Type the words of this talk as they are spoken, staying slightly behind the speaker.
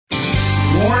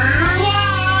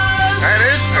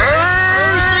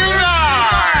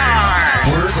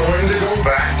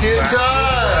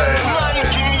time.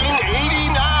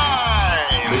 1989.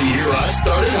 The year I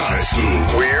started high school.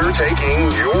 We're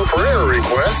taking your prayer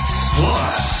requests.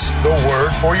 Plus, the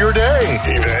word for your day.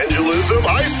 Evangelism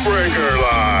Icebreaker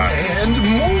Line. And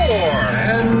more.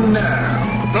 And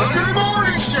now, The Good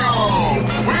Morning Show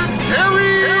with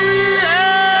Terry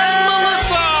and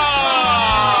Melissa.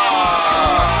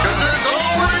 Because there's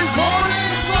always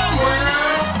morning somewhere.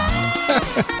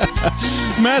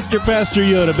 Master Pastor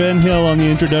Yoda, Ben Hill on the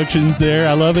introductions there.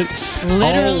 I love it.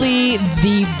 Literally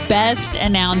the best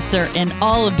announcer in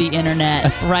all of the internet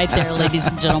right there, ladies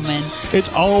and gentlemen. It's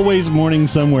always morning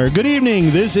somewhere. Good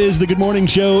evening. This is the Good Morning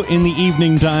Show in the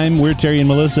evening time. We're Terry and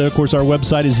Melissa. Of course, our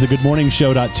website is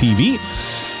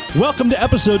thegoodmorningshow.tv. Welcome to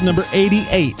episode number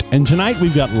 88. And tonight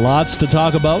we've got lots to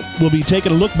talk about. We'll be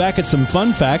taking a look back at some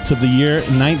fun facts of the year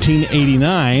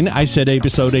 1989. I said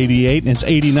episode 88, and it's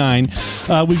 89.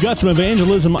 We've got some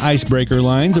evangelism icebreaker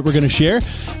lines that we're going to share.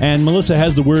 And Melissa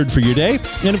has the word for your day.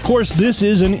 And of course, this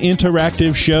is an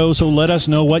interactive show, so let us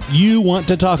know what you want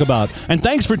to talk about. And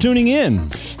thanks for tuning in.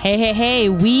 Hey,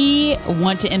 we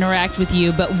want to interact with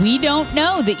you, but we don't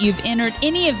know that you've entered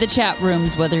any of the chat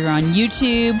rooms, whether you're on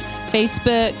YouTube,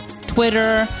 Facebook,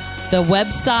 Twitter, the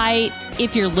website.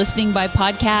 If you're listening by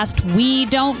podcast, we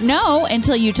don't know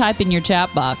until you type in your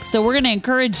chat box. So we're going to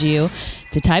encourage you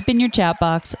to type in your chat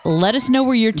box. Let us know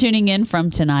where you're tuning in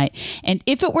from tonight. And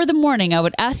if it were the morning, I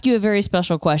would ask you a very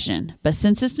special question. But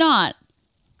since it's not,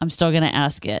 I'm still going to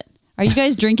ask it. Are you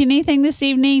guys drinking anything this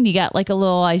evening? You got like a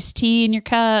little iced tea in your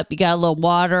cup. You got a little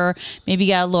water. Maybe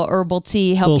you got a little herbal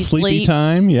tea. Help you sleep. Sleepy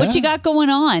time. Yeah. What you got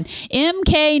going on?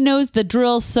 MK knows the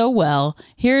drill so well.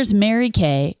 Here's Mary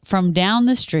Kay from down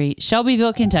the street,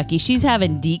 Shelbyville, Kentucky. She's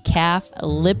having decaf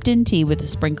Lipton tea with a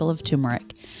sprinkle of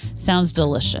turmeric. Sounds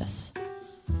delicious.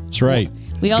 That's right.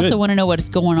 We also want to know what's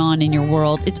going on in your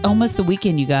world. It's almost the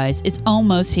weekend, you guys. It's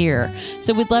almost here.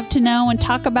 So we'd love to know and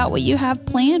talk about what you have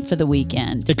planned for the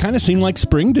weekend. It kind of seemed like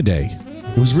spring today.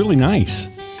 It was really nice.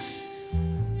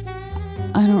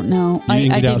 I don't know. You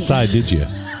didn't get outside, did you?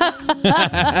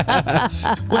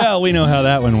 Well, we know how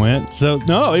that one went. So,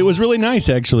 no, it was really nice,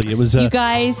 actually. It was. You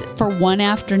guys, for one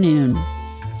afternoon,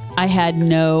 I had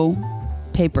no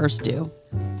papers due.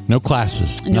 No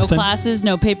classes. No Nothing? classes,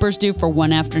 no papers due for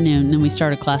one afternoon. And then we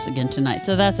start a class again tonight.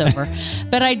 So that's over.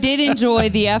 But I did enjoy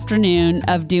the afternoon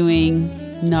of doing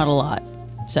not a lot.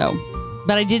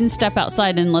 But I didn't step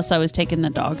outside unless I was taking the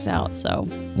dogs out. So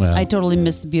I totally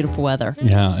missed the beautiful weather.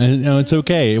 Yeah, and it's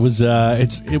okay. It was.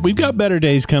 We've got better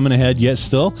days coming ahead yet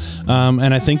still.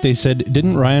 And I think they said,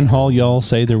 didn't Ryan Hall y'all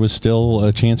say there was still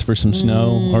a chance for some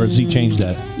snow, or has he changed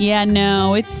that? Yeah,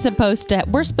 no, we're supposed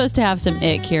to have some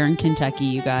ick here in Kentucky,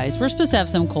 you guys. We're supposed to have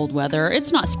some cold weather.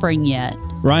 It's not spring yet.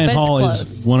 Ryan Hall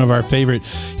is one of our favorite.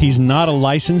 He's not a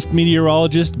licensed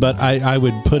meteorologist, but I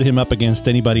would put him up against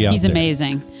anybody else. He's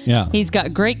amazing. Yeah. He's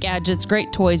got great gadgets,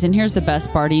 great toys, and here's the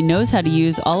best part. He knows how to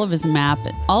use all of his map,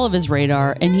 all of his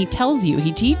radar, and he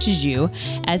teaches you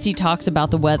as he talks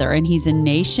about the weather, and he's a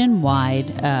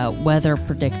nationwide weather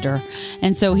predictor.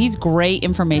 And so he's great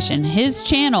information. His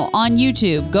channel on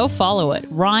YouTube, go follow it.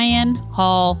 Ryan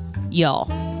Hall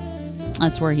Y'all.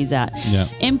 That's where he's at. Yeah.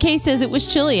 MK says it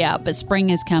was chilly out, but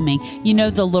spring is coming. You know,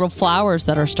 the little flowers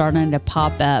that are starting to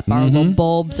pop up, our little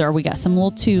bulbs, or we got some little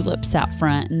tulips out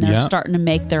front, and they're starting to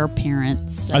make their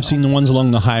appearance. So. I've seen the ones along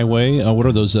the highway. What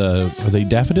are those? Are they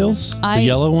daffodils? The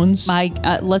yellow ones?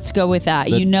 Let's go with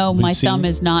that. You know, my thumb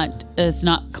is not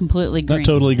completely green. Not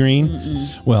totally green?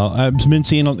 Mm-mm. Well, I've been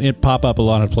seeing it pop up a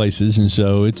lot of places, and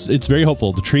so it's very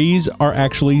hopeful. The trees are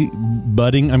actually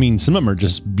budding. I mean, some of them are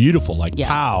just beautiful, like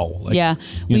pow. Like,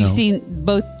 we've seen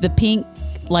both the pink,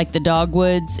 like the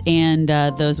dogwoods, and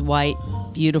those white,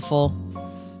 beautiful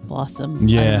blossom.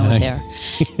 Yeah. I don't know what they are.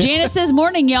 Janice says,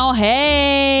 morning, y'all.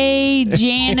 Hey,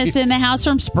 Janice in the house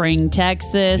from Spring,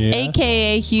 Texas,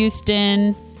 a.k.a.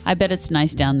 Houston. I bet it's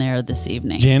nice down there this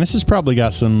evening. Janice has probably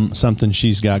got something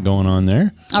she's got going on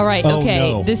there. All right.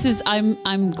 Okay. No. This is,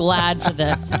 I'm glad for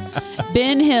this.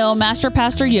 Ben Hill, Master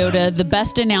Pastor Yoda, the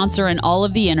best announcer in all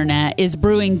of the internet, is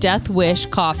brewing Death Wish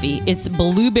coffee. It's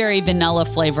blueberry vanilla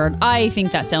flavored. I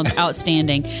think that sounds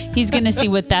outstanding. He's going to see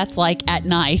what that's like at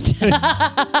night.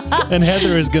 And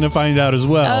Heather is going to find out as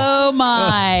well. Oh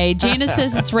my. Janice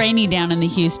says it's rainy down in the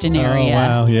Houston area. Oh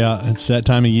wow. Yeah. It's that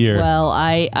time of year. Well,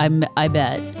 I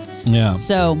bet. Yeah.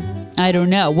 So I don't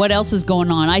know. What else is going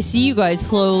on? I see you guys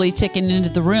slowly ticking into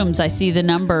the rooms. I see the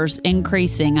numbers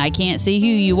increasing. I can't see who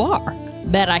you are,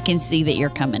 bet I can see that you're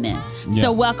coming in.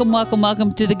 So welcome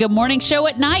to the Good Morning Show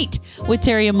at night with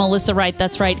Terry and Melissa Wright.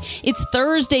 That's right. It's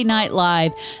Thursday Night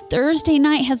Live. Thursday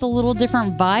night has a little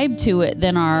different vibe to it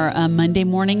than our Monday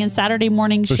morning and Saturday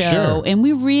morning show. Sure. And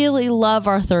we really love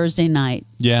our Thursday night.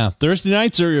 Yeah, Thursday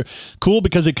nights are cool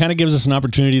because it kind of gives us an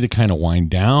opportunity to kind of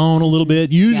wind down a little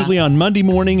bit. Usually on Monday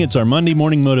morning, it's our Monday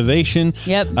morning motivation.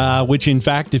 Yep. Which, in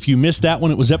fact, if you missed that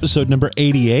one, it was episode number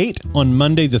 88 on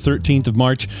Monday, the 13th of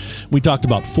March. We talked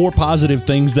about 4 positive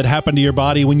things that happen to your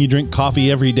body when you drink coffee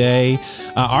every day.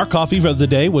 Our coffee for the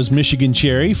day was Michigan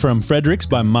Cherry from Fredericks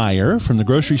by Meyer, from the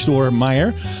grocery store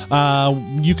Meyer.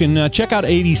 You can check out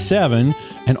 87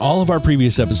 and all of our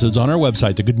previous episodes on our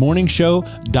website,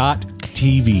 thegoodmorningshow.tv.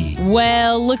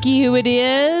 Well, looky who it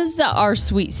is. Our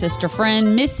sweet sister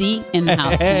friend, Missy, in the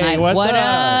house tonight. What's what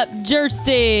up?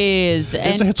 Jerseys?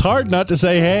 It's hard not to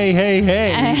say, hey,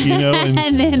 you know.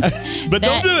 And then but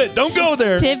don't do it. Don't go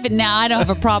there. Tiffany, now I don't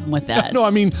have a problem with that. No,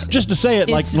 I mean, just to say it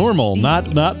like normal,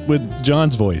 not with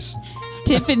John's voice.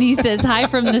 Tiffany says, hi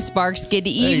from the Sparks. Good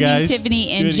evening, guys.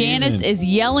 Tiffany. And Good Janice evening. is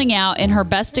yelling out in her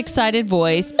best excited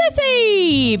voice,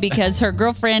 Missy, because her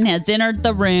girlfriend has entered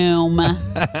the room.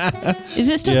 Is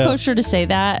it still kosher to say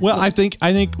that? Well, I think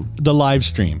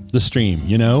the stream,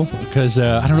 you know, because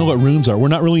I don't know what rooms are. We're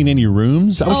not really in any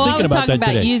rooms. I was thinking about talking that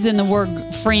today. using the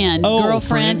word friend,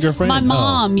 girlfriend. girlfriend. My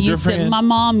mom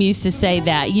used to say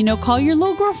that. You know, call your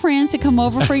little girlfriends to come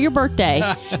over for your birthday.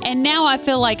 And now I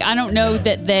feel like I don't know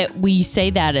that we say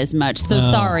that as much. So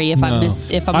sorry if I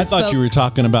I thought you were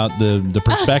talking about the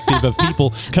perspective of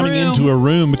people coming into a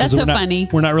room, because That's so funny.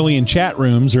 We're not really in chat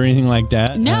rooms or anything like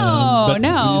that.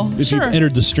 No. If Sure. you've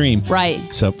entered the stream, right.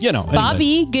 So anyway.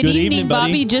 Bobby, good evening,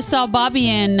 Bobby. Bobby. Just saw Bobby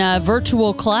in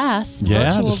virtual class.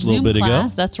 Yeah, virtual just a little Zoom bit ago.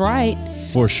 class. That's right.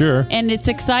 For sure. And it's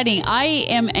exciting. I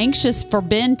am anxious for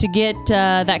Ben to get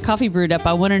that coffee brewed up.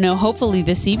 I want to know, hopefully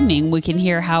this evening we can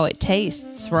hear how it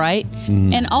tastes, right?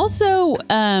 And also,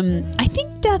 I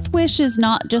think Death Wish is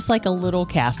not just like a little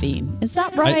caffeine. Is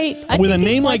that right? With a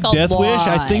name like Death Wish,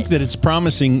 I think that it's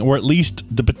promising, or at least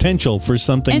the potential for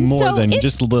something more than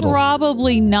just a little.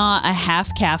 Probably not a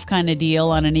half calf kind of deal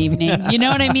on an evening. You know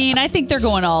what I mean? I think they're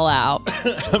going all out.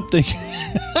 I'm thinking.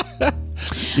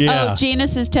 Yeah. Oh,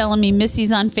 Janice is telling me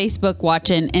Missy's on Facebook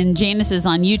watching and Janice is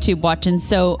on YouTube watching.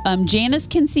 So Janice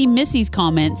can see Missy's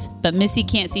comments, but Missy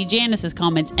can't see Janice's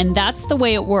comments. And that's the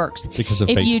way it works. Because of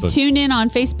if Facebook. you tune in on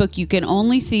Facebook, you can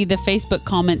only see the Facebook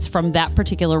comments from that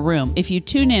particular room. If you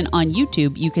tune in on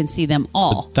YouTube, you can see them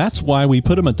all. But that's why we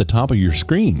put them at the top of your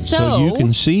screen, so you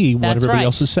can see what everybody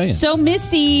else is saying. So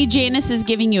Missy, Janice is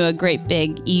giving you a great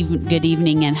big good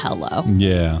evening and hello.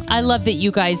 Yeah. I love that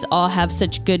you guys all have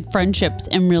such good friendships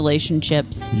and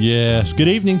relationships. Yes. Good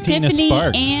evening, Tiffany Tina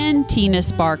Sparks. and Tina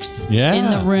Sparks in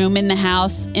the room, in the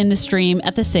house, in the stream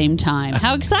at the same time.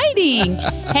 How exciting.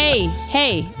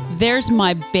 Hey, there's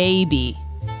my baby.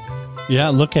 Yeah,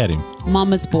 look at him.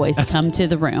 Mama's boys come to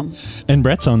the room. And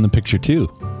Brett's on the picture too.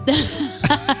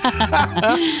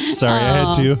 Sorry, I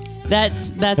had to.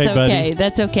 That's Hey, okay. buddy.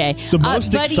 That's okay. The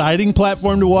most exciting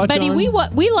platform to watch Buddy, on? we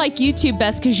like YouTube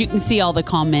best because you can see all the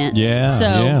comments.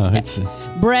 It's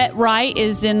Brett Wright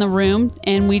is in the room,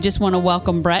 and we just want to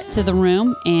welcome Brett to the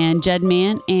room, and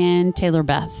Jedman and Taylor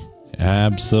Beth.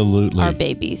 Absolutely. Our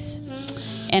babies.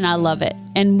 And I love it.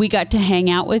 And we got to hang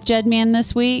out with Jedman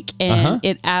this week, and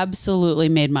it absolutely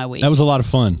made my week. That was a lot of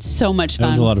fun. So much fun. That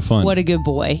was a lot of fun. What a good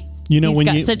boy. You know, He's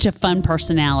got such a fun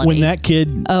personality. When that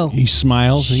kid, he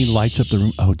smiles and he lights up the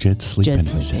room. Oh, Jed's sleeping.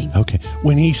 Jed's sleeping. Okay.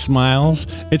 When he smiles,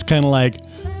 it's kind of like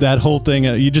that whole thing.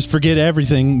 You just forget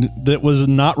everything that was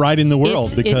not right in the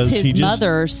world because it's his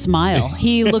mother's smile.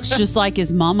 He looks just like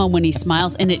his mama when he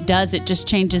smiles, and it just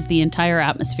changes the entire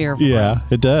atmosphere of the room.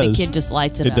 It does. The kid just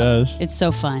lights it up. It does. It's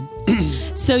so fun.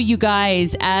 So you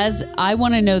guys, as I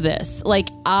want to know this,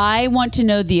 I want to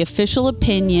know the official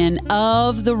opinion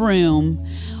of the room.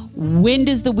 When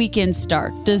does the weekend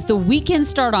start? Does the weekend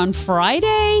start on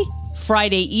Friday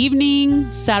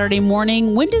evening, Saturday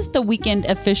morning? When does the weekend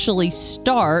officially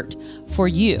start for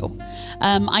you?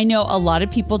 I know a lot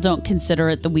of people don't consider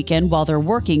it the weekend while they're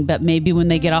working, but maybe when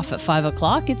they get off at 5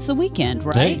 o'clock, it's the weekend,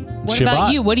 right? Hey, what Shabbat.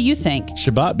 about you? What do you think?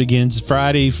 Shabbat begins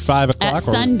Friday, 5 o'clock. At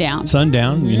sundown.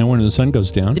 Sundown, you know, when the sun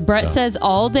goes down. Brett says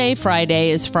all day Friday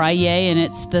is Friday, and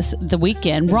it's the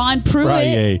weekend. Ron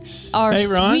Pruitt, our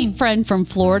Ron. sweet friend from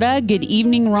Florida. Good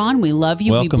evening, Ron. We love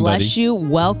you. Welcome, we bless buddy. you.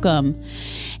 Welcome.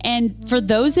 And for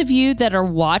those of you that are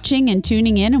watching and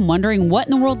tuning in and wondering what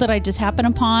in the world did I just happen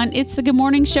upon, it's the Good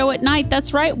Morning Show at night.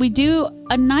 That's right. We do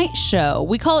a night show.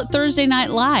 We call it Thursday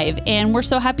Night Live, and we're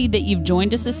so happy that you've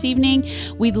joined us this evening.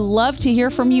 We'd love to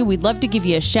hear from you. We'd love to give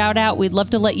you a shout out. We'd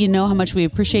love to let you know how much we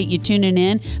appreciate you tuning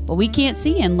in, but we can't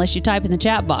see you unless you type in the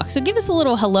chat box. So give us a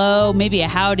little hello, maybe a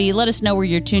howdy. Let us know where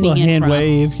you're tuning in hand from.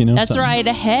 wave, That's something. right.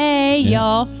 A hey,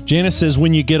 y'all. Janice says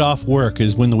when you get off work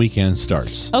is when the weekend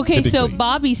starts. Okay, so typically.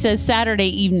 Bobby says Saturday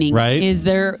evening Right. is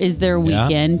their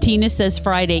weekend. Tina says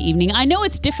Friday evening. I know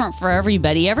it's different for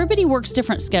everybody. Everybody works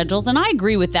different schedules, and I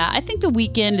agree with that. I think the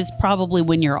weekend is probably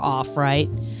when you're off, right?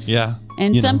 Yeah.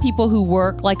 And some people who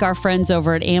work, like our friends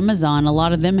over at Amazon, a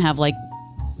lot of them have like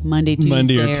Monday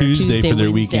or Tuesday for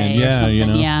their Wednesday weekend. or Yeah,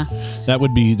 something. Yeah. That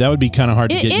would be kind of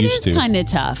hard to get used to. It is kind of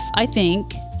tough, I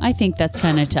think. I think that's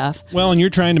kind of tough. Well, and you're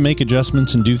trying to make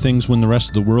adjustments and do things when the rest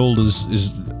of the world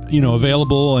is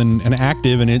available and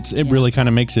active, and it really kind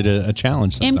of makes it a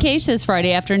challenge sometimes. MK says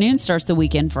Friday afternoon starts the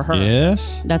weekend for her.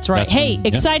 Yes. That's right.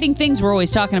 Exciting things we're always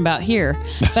talking about here.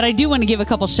 But I do want to give a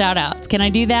couple shout outs. Can I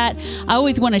do that? I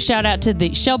always want to shout out to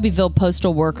the Shelbyville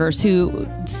postal workers who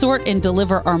sort and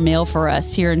deliver our mail for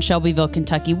us here in Shelbyville,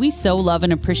 Kentucky. We so love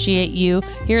and appreciate you.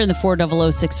 Here in the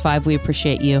 40065, we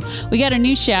appreciate you. We got a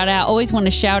new shout out. Always want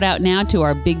to shout out now to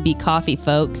our Big B Coffee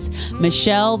folks.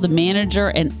 Michelle, the manager,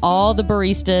 and all the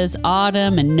baristas,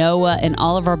 Autumn and Noah, and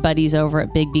all of our buddies over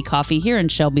at Big B Coffee here in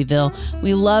Shelbyville.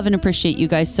 We love and appreciate you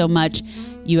guys so much.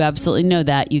 You absolutely know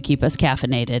that. You keep us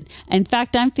caffeinated. In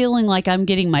fact, I'm feeling like I'm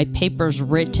getting my papers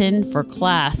written for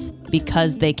class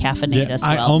because they caffeinate us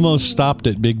well. I almost stopped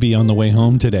at Big B on the way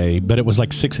home today, but it was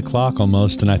like 6 o'clock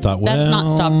almost, and I thought, well... That's not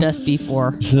stopped us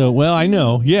before. So, well, I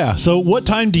know, yeah. So what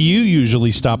time do you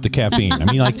usually stop the caffeine? I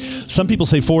mean, like, some people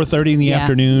say 4:30 in the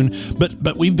afternoon,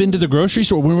 but we've been to the grocery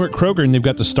store when we're at Kroger, and they've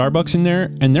got the Starbucks in there,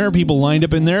 and there are people lined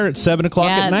up in there at 7 o'clock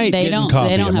at night getting coffee.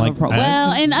 They don't I'm have like, a problem.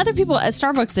 Well, and other people at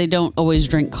Starbucks, they don't always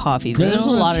drink coffee. There's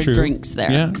a lot of drinks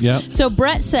there. Yeah. So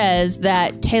Brett says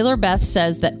that Taylor Beth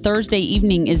says that Thursday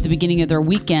evening is the beginning of their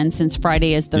weekend since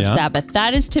Friday is their Sabbath.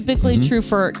 That is typically true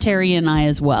for Terry and I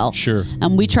as well. Sure.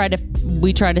 And we try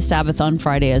to Sabbath on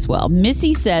Friday as well.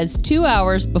 Missy says 2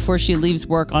 hours before she leaves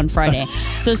work on Friday.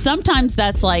 So sometimes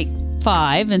that's like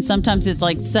 5, and sometimes it's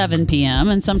like 7 p.m.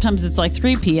 and sometimes it's like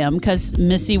 3 p.m. because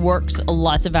Missy works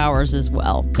lots of hours as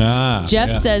well. Jeff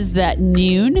says that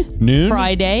noon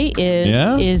Friday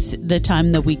is the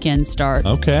time the weekend starts.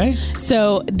 Okay.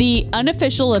 So the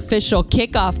official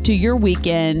kickoff to your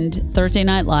weekend, Thursday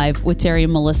Night Live with Terry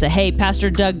and Melissa. Hey, Pastor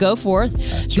Doug Goforth.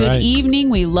 That's Good right. evening.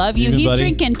 We love you. Evening, He's buddy.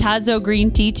 drinking Tazo green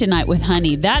tea tonight with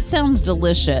honey. That sounds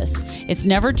delicious. It's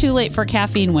never too late for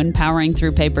caffeine when powering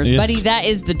through papers. Yes. Buddy, that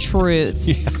is the truth.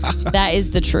 That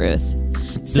is the truth.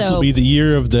 This will be the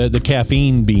year of the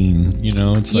caffeine bean.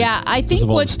 It's like, I think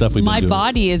what stuff we've my been doing.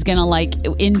 body is going to like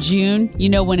in June,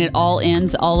 when it all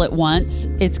ends all at once,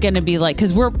 it's going to be like,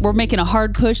 because we're making a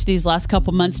hard push these last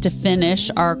couple months to finish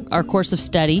our course of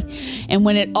study. And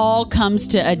when it all comes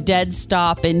to a dead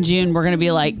stop in June, we're going to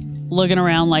be like looking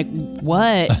around like,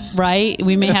 what? Right?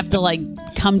 We may have to like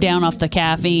come down off the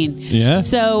caffeine. Yeah.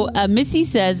 So Missy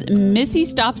says, Missy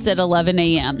stops at 11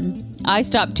 a.m. I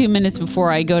stop 2 minutes before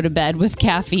I go to bed with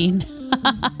caffeine.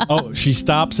 Oh, she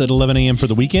stops at 11 a.m. for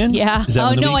the weekend? Yeah. Is that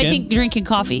on the I weekend? think drinking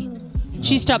coffee.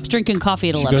 She stops drinking coffee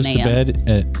at 11 a.m. She goes to bed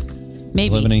at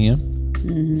Maybe. 11 a.m.?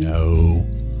 Mm-hmm. No.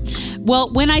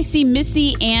 Well, when I see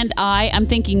Missy and I'm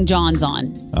thinking John's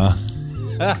on.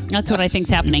 That's what I think's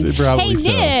happening. Probably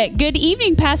Hey, Nick. Good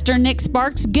evening, Pastor Nick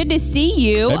Sparks. Good to see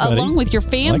you Hey, buddy. along with your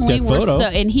family. I like that photo.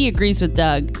 And he agrees with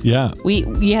Doug. Yeah.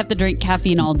 You have to drink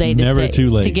caffeine all day Never too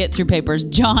late. to get through papers.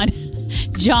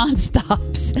 John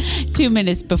stops 2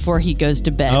 minutes before he goes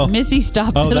to bed. Oh. Missy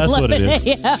stops at that's 11 what it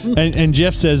is. a.m. And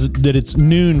Jeff says that it's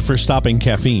noon for stopping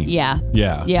caffeine. Yeah.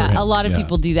 Yeah. A lot of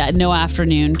people do that. No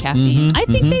afternoon caffeine. I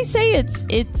think they say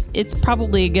it's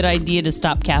probably a good idea to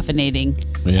stop caffeinating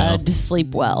to sleep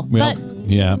well. Well,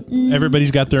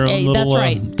 everybody's got their own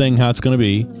little thing how it's going to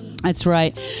be. That's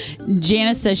right.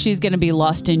 Janice says she's going to be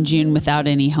lost in June without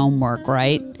any homework,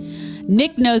 right?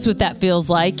 Nick knows what that feels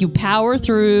like. You power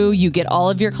through, you get all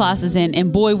of your classes in,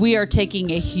 and boy, we are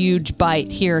taking a huge bite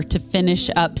here to finish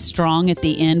up strong at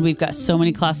the end. We've got so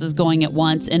many classes going at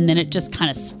once, and then it just kind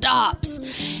of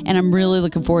stops. And I'm really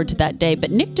looking forward to that day.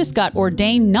 But Nick just got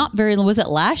ordained was it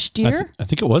last year? I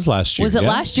think it was last year. Was it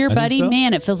last year, I think buddy? so.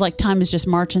 Man, it feels like time is just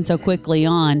marching so quickly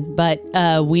on. But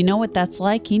we know what that's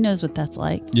like. He knows what that's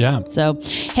like. Yeah. So,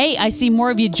 hey, I see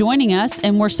more of you joining us,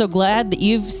 and we're so glad that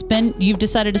you've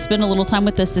decided to spend a little time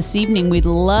with us this evening. We'd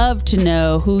love to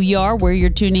know who you are, where you're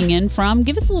tuning in from.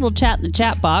 Give us a little chat in the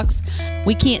chat box.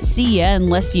 We can't see you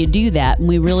unless you do that, and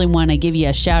we really want to give you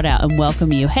a shout out and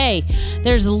welcome you. Hey,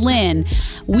 there's Lynn.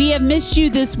 We have missed you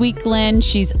this week, Lynn.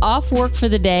 She's off work for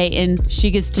the day, and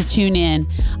she gets to tune in.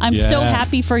 I'm so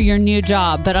happy for your new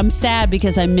job, but I'm sad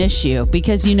because I miss you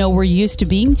because, we're used to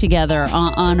being together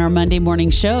on our Monday morning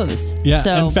shows. Yeah,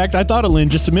 so, in fact, I thought of Lynn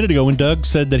just a minute ago when Doug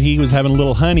said that he was having a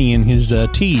little honey in his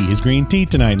tea, his green tea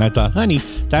tonight, and I thought, honey,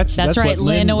 that's right. What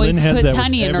Lynn always has puts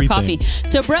honey in her coffee.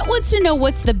 So Brett wants to know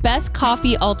what's the best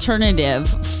coffee alternative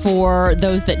for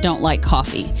those that don't like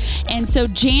coffee. And so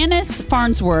Janice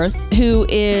Farnsworth, who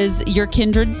is your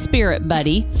kindred spirit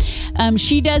buddy,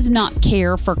 she does not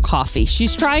care for coffee.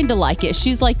 She's trying to like it.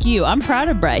 She's like you. I'm proud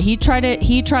of Brett. He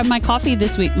tried my coffee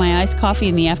this week, my iced coffee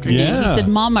in the afternoon. Yeah. He said,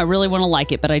 Mom, I really want to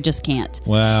like it, but I just can't.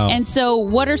 Wow. And so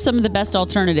what are some of the best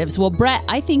alternatives? Well, Brett,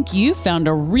 I think you found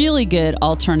a really good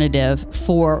alternative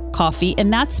for coffee,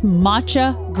 and that's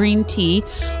matcha green tea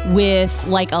with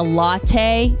like a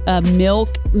latte, milk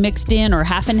mixed in or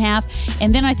half and half.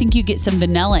 And then I think you get some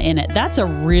vanilla in it. That's a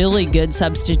really good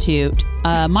substitute.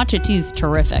 Matcha tea is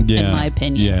terrific, in my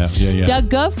opinion. Yeah. Doug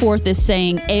Goforth is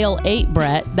saying Ale 8,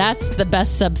 Brett. That's the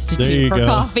best substitute for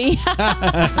coffee.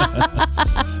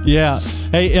 Yeah.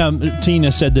 Hey,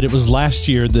 Tina said that it was last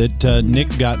year that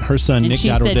Nick got her son. Nick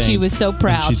got ordained. She said she was so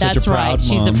proud. She's That's right. Mom.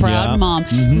 She's a proud mom.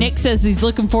 Mm-hmm. Nick says he's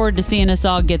looking forward to seeing us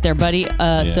all get there, buddy.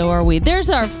 So are we.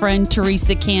 There's our friend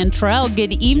Teresa Cantrell.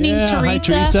 Good evening, Teresa. Hi,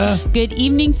 Teresa. Good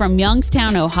evening from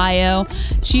Youngstown, Ohio.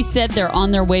 She said they're on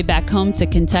their way back home to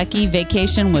Kentucky.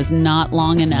 Vacation was not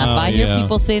long enough. I hear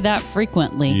people say that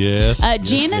frequently. Yes.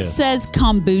 Janice says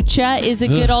kombucha is a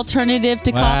good alternative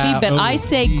to coffee, but I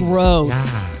say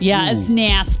gross. Yeah, it's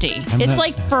nasty. It's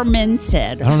like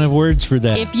fermented. I don't have words for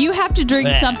that. If you have to drink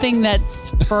something that's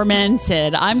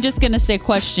fermented, I'm just going to say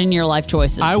question your life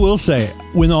choices. I will say,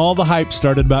 when all the hype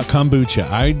started about kombucha,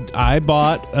 I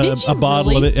bought a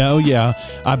bottle of it. Oh, yeah.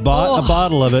 I bought a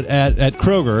bottle of it at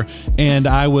Kroger, and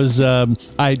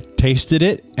I tasted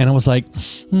it, and I was like,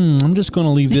 I'm just going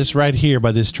to leave this right here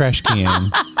by this trash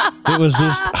can. It was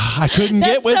just, I couldn't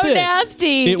get with it.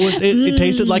 Nasty. It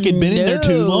tasted like it'd been in there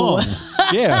too long.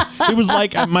 Yeah. It was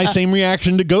like my same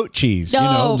reaction to goat cheese.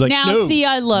 No, Like,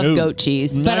 I love goat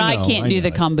cheese, but I can't do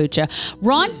the kombucha.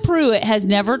 Ron Pruitt has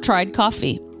never tried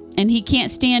coffee. And he can't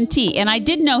stand tea. And I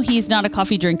did know he's not a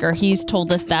coffee drinker. He's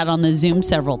told us that on the Zoom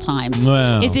several times.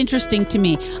 Wow. It's interesting to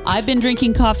me. I've been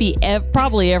drinking coffee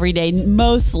probably every day,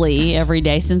 mostly every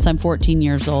day since I'm 14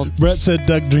 years old. Brett said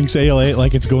Doug drinks Ale 8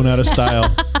 like it's going out of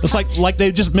style. It's like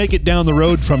they just make it down the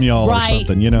road from y'all or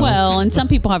something, Well, and some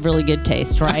people have really good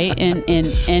taste, right?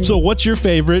 And so what's your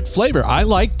favorite flavor? I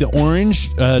like the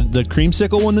orange, the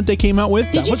creamsicle one that they came out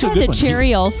with. Did you try the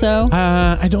cherry also?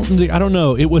 I don't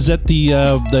know. It was at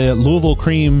the Louisville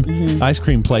cream ice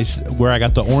cream place where I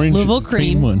got the orange Louisville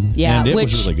cream one. Yeah, and it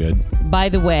was really good. By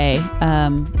the way,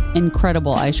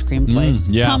 incredible ice cream place.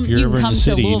 Yeah, if you're ever in the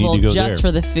city, you need to go just there.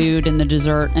 for the food and the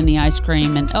dessert and the ice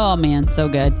cream, and oh man, so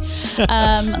good.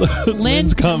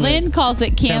 Lynn calls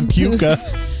it Kampuka.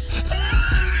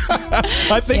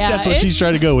 I think that's what she's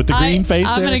trying to go with the green face.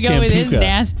 I'm going to go with it's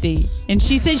nasty. And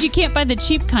she says you can't buy the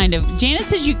cheap kind of. Janice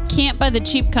says you can't buy the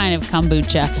cheap kind of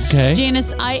kombucha. Okay.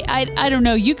 Janice, I don't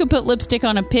know. You could put lipstick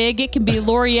on a pig. It can be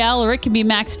L'Oreal or it can be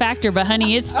Max Factor, but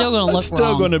honey, it's still going to look still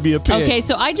wrong. going to be a pig. Okay,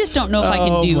 so I just don't know if I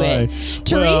can do it.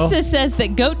 Teresa says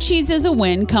that goat cheese is a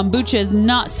win. Kombucha is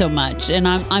not so much, and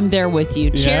I'm there with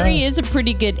you. Yeah. Cherry is a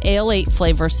pretty good Ale 8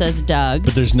 flavor, says Doug.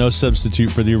 But there's no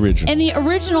substitute for the original. And the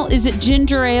original, is it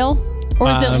ginger ale? Or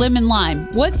is it lemon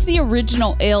lime? What's the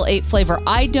original Ale 8 flavor?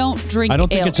 I don't drink Ale 8. I don't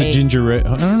think it's a ginger ale.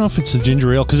 I don't know if it's a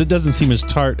ginger ale because it doesn't seem as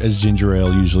tart as ginger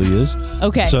ale usually is.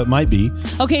 Okay. So it might be.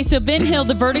 Okay, so Ben Hill,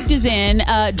 the verdict is in.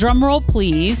 Drum roll,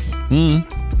 please. Do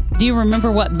you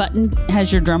remember what button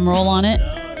has your drum roll on it?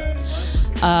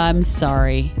 I'm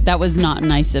sorry. That was not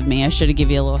nice of me. I should have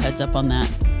given you a little heads up on that.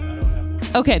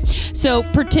 Okay, so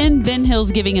pretend Ben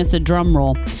Hill's giving us a drum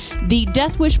roll. The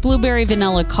Death Wish Blueberry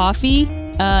Vanilla Coffee,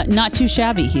 not too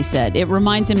shabby, he said. It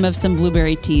reminds him of some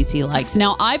blueberry teas he likes.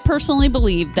 Now, I personally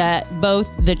believe that both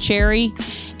the cherry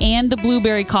and the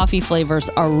blueberry coffee flavors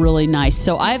are really nice.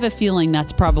 So I have a feeling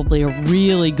that's probably a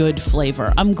really good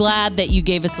flavor. I'm glad that you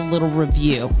gave us a little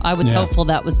review. I was hopeful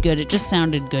that was good. It just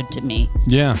sounded good to me.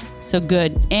 Yeah. So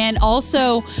good. And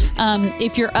also,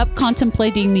 if you're up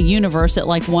contemplating the universe at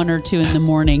like 1 or 2 in the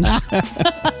morning.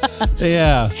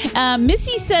 Yeah.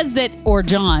 Missy says that, or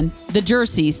John, the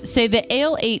Jerseys, say that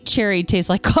Ale 8 cherry tastes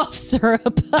like cough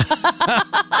syrup.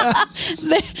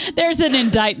 There's an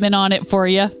indictment on it for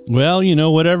you. Well,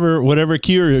 whatever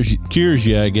cures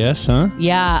you, I guess, huh?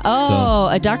 Yeah. Oh,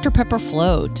 a Dr. Pepper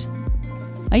float.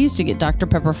 I used to get Dr.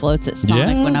 Pepper floats at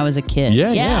Sonic when I was a kid.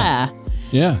 Yeah.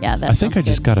 Yeah, that I think I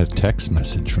just good. got a text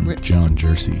message from John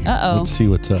Jersey. Uh-oh. Let's see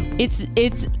what's up. It's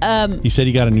He said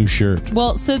he got a new shirt.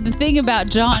 well, so the thing about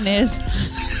John is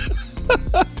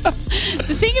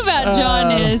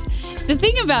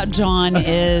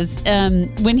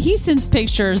when he sends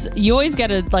pictures, you always got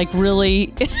to like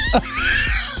really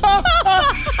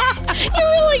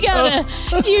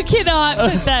you cannot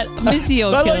put that. Missy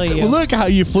will kill you. Look how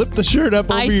you flip the shirt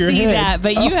up over your head. I see that,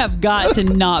 but you have got to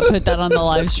not put that on the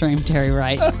live stream, Terry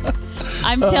Wright.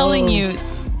 I'm telling you.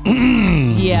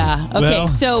 Yeah. Okay. Well.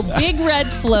 So big red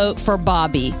float for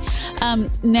Bobby.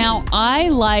 Now I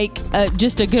like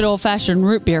just a good old fashioned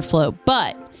root beer float,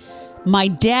 but my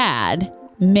dad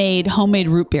made homemade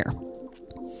root beer.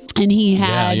 And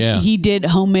he did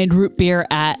homemade root beer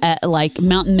at like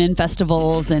Mountain Men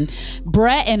festivals, and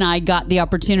Brett and I got the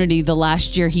opportunity the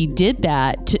last year he did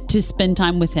that to spend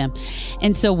time with him.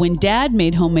 And so when Dad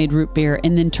made homemade root beer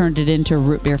and then turned it into a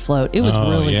root beer float, it was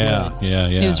really good. Yeah.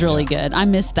 It was really good. I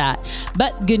missed that.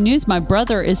 But good news, my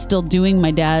brother is still doing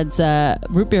my dad's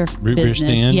root beer business.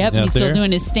 Stand. Yep, he's still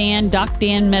doing his stand. Doc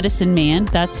Dan Medicine Man.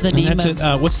 That's the name. That's of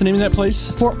it. What's the name of that place?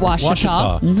 Fort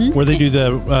Washita. Mm-hmm. Where they do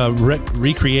the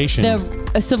recreation.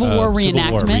 The Civil War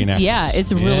reenactments. Yeah,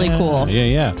 it's really cool.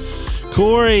 Yeah.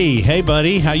 Corey, hey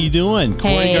buddy, how you doing?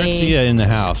 Corey Garcia in the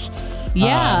house.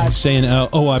 Yeah. He's saying,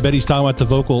 I bet he's talking about the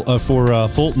vocal for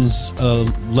Fulton's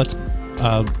Let's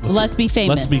Be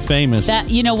Famous. Let's Be Famous. That,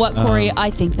 you know what, Corey?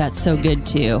 I think that's so good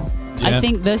too. Yeah. I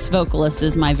think this vocalist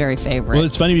is my very favorite. Well,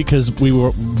 it's funny because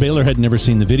Baylor had never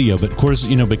seen the video, but of course,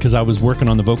 because I was working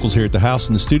on the vocals here at the house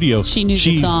in the studio. She knew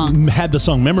the song. Had the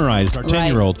song memorized, our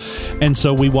 10-year-old. And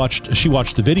so she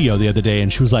watched the video the other day,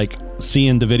 and she was like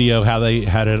seeing the video, how they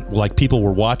had it, like people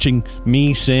were watching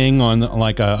me sing on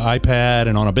like an iPad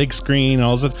and on a big screen and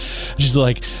all this. She's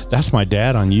like, that's my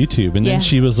dad on YouTube. And then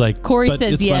she was like, Corey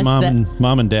says it's yes. my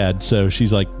mom and dad. So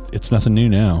she's like, it's nothing new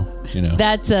now.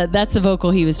 That's the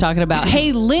vocal he was talking about.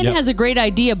 Hey, Lynn has a great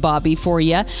idea, Bobby, for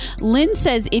you. Lynn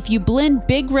says if you blend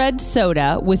Big Red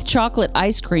soda with chocolate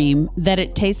ice cream, that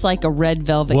it tastes like a red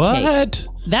velvet cake. What?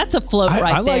 That's a float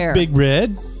right there. I like Big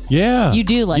Red. Yeah. You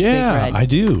do like Big Red. I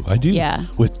do. Yeah.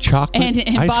 With chocolate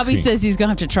and ice Bobby cream. says he's going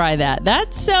to have to try that.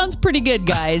 That sounds pretty good,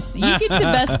 guys. You get the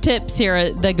best tips here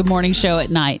at the Good Morning Show at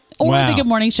night or the Good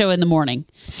Morning Show in the morning.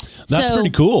 That's pretty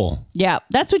cool. Yeah,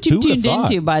 that's what you've tuned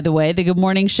into, by the way. The Good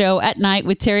Morning Show at night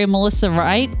with Terry and Melissa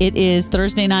Wright. It is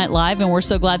Thursday Night Live, and we're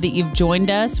so glad that you've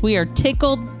joined us. We are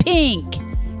tickled pink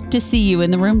to see you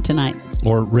in the room tonight.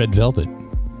 Or red velvet.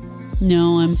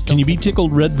 No, I'm still. Can you be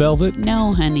tickled red velvet?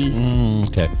 No, honey.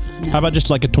 Okay. No. How about just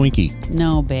like a Twinkie?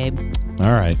 No, babe.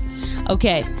 All right.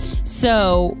 Okay,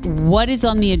 so what is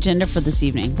on the agenda for this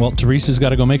evening? Well, Teresa's got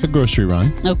to go make a grocery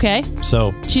run. Okay.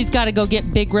 So she's got to go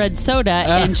get Big Red soda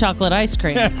and chocolate ice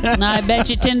cream. I bet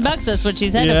you $10 that's what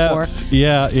she's headed for.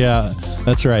 Yeah,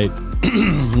 that's right.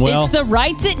 Well, it's the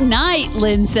Wrights at Night,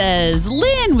 Lynn says.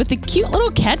 Lynn with the cute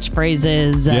little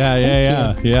catchphrases.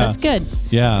 Yeah. That's good.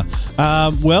 Yeah.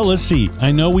 Well, let's see.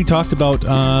 I know we talked about,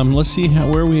 let's see,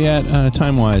 where are we at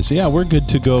time-wise? Yeah, we're good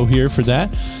to go here for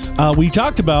that. We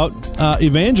talked about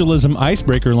evangelism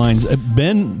icebreaker lines.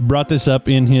 Ben brought this up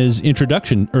in his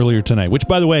introduction earlier tonight, which,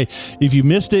 by the way, if you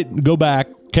missed it, go back.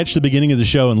 Catch the beginning of the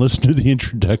show and listen to the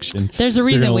introduction. There's a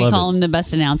reason we call him the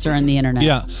best announcer on the internet.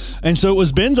 Yeah. And so it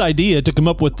was Ben's idea to come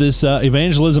up with this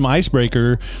evangelism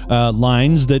icebreaker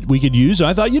lines that we could use. And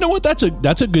I thought, you know what, that's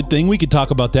a good thing. We could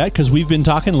talk about that because we've been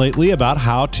talking lately about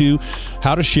how to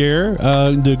share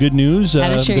the good news,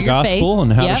 the gospel,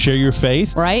 and how to share your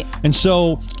faith. Right. And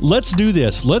so let's do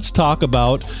this. Let's talk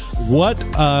about what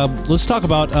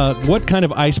kind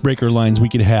of icebreaker lines we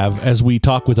could have as we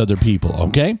talk with other people.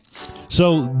 Okay.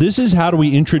 So this is how do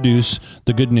we introduce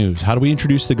the good news? How do we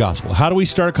introduce the gospel? How do we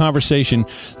start a conversation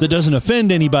that doesn't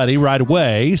offend anybody right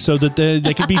away so that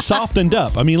they can be softened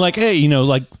up? I mean, like, hey,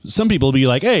 like some people will be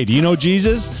like, hey, do you know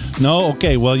Jesus? No?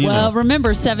 Okay, well, you know. Well,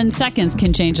 remember, 7 seconds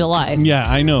can change a life. Yeah,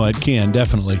 I know. It can,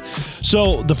 definitely.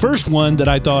 So the first one that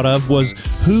I thought of was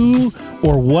who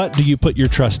or what do you put your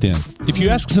trust in? If you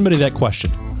ask somebody that question,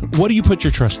 what do you put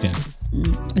your trust in?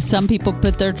 Some people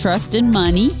put their trust in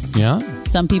money. Yeah.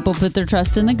 Some people put their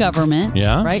trust in the government.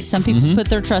 Yeah. Right? Some people put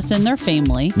their trust in their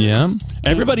family. Yeah.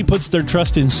 Everybody puts their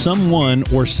trust in someone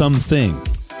or something,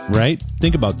 right?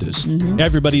 Think about this.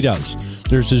 Everybody does.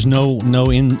 There's no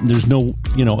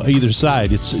either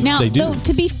side. Now, they do. though,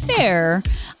 to be fair,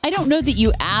 I don't know that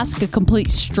you ask a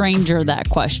complete stranger that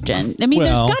question. I mean,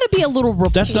 there's got to be a little rapport.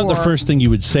 That's not the first thing you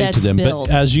would say to them. built.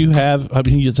 But as you have, I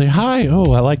mean, you'd say, "Hi,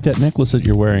 oh, I like that necklace that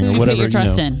you're wearing," Who or do you whatever. put your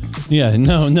trust in? Yeah,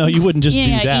 no, you wouldn't just do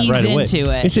Yeah, that ease right away. into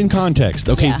it. It's in context.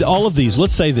 Okay, Yeah. all of these.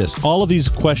 Let's say this: all of these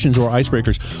questions or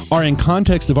icebreakers are in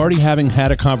context of already having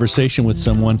had a conversation with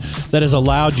someone that has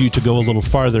allowed you to go a little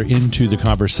farther into the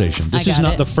conversation. This is got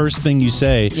not it. the first thing you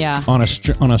say on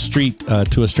a street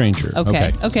to a stranger.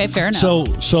 Okay, fair enough.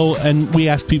 So, and we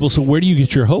ask people, so where do you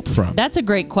get your hope from? That's a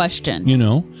great question.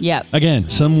 Yep. Again,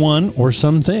 someone or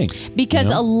something. Because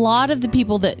a lot of the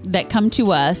people that come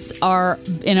to us are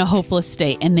in a hopeless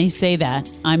state, and they say that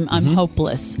I'm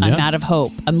hopeless. I'm out of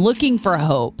hope. I'm looking for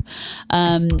hope.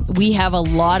 We have a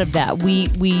lot of that. We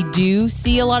do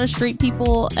see a lot of street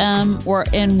people,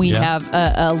 and we have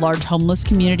a large homeless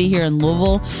community here in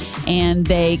Louisville, and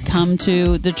they come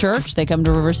to the church. They come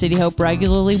to River City Hope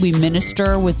regularly. We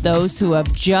minister with those who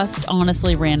have just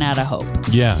honestly ran out of hope.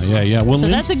 Yeah. Well, So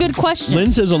that's a good question.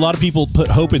 Lynn says a lot of people put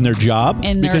hope in their job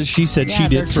In their- because she said she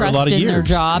their did for a lot of trust in years. their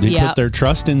job, They put their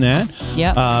trust in that.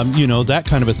 Yep. That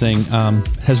kind of a thing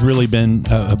has really been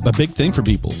a big thing for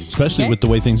people, especially with the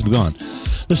way things have gone.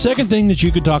 The second thing that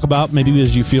you could talk about, maybe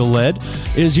as you feel led,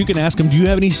 is you can ask them, do you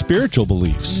have any spiritual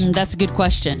beliefs? That's a good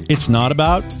question. It's not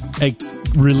about a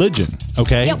religion,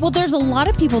 okay? Yeah, well, there's a lot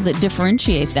of people that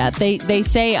differentiate that. They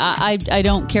say, I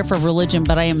don't care for religion,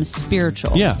 but I am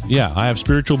spiritual. Yeah, I have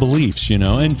spiritual beliefs,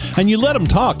 and you let them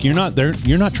talk. You're not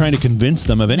trying to convince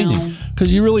them of anything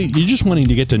because you're just wanting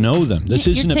to get to know them. This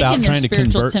You're isn't taking about their trying to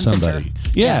spiritual convert temperature. somebody.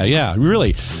 Yeah,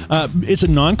 really. It's a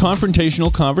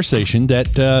non-confrontational conversation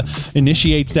that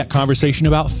initiates that conversation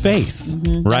about faith,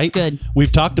 right? That's good.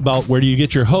 We've talked about where do you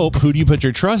get your hope, who do you put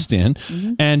your trust in,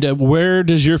 and where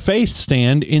does your faith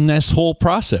stand in this whole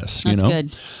process? That's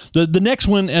good. The next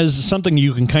one is something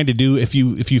you can kind of do if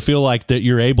you feel like that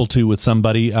you're able to with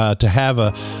somebody to have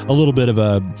a little bit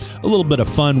of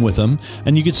fun with them,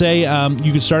 and you could say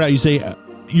you could start out. You say,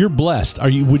 you're blessed.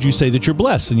 Would you say that you're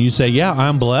blessed? And you say, yeah,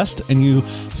 I'm blessed. And you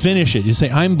finish it. You say,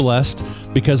 I'm blessed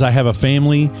because I have a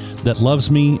family that loves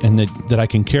me and that I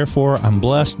can care for. I'm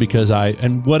blessed because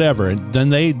and whatever. And then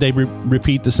they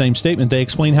repeat the same statement. They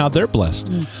explain how they're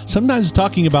blessed. Sometimes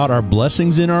talking about our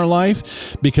blessings in our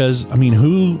life, because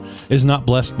who is not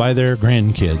blessed by their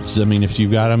grandkids? If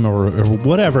you've got them or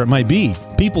whatever it might be.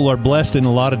 People are blessed in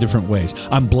a lot of different ways.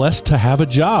 I'm blessed to have a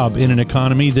job in an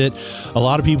economy that a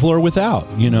lot of people are without,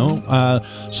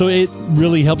 so it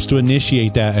really helps to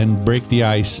initiate that and break the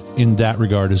ice in that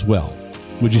regard as well.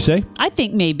 Would you say? I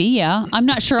think maybe, yeah. I'm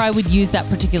not sure I would use that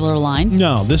particular line.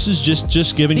 No, this is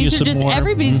just giving These you are some just more.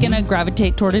 everybody's going to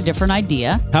gravitate toward a different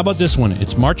idea. How about this one?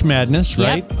 It's March Madness, Yep.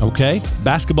 right? Okay.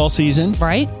 Basketball season.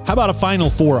 Right. How about a Final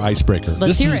Four icebreaker?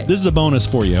 Let's hear it. This is a bonus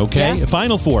for you, okay? Yeah.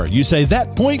 Final Four. You say,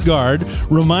 that point guard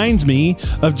reminds me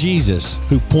of Jesus,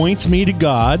 who points me to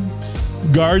God,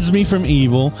 guards me from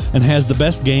evil, and has the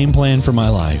best game plan for my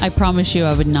life. I promise you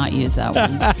I would not use that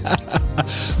one.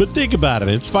 But think about it.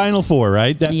 It's Final Four,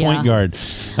 right? That Yeah. point guard.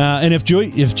 And if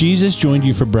Jesus joined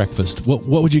you for breakfast, what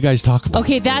would you guys talk about?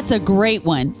 Okay, that's a great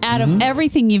one. Out of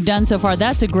everything you've done so far,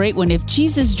 that's a great one. If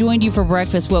Jesus joined you for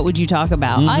breakfast, what would you talk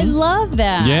about? I love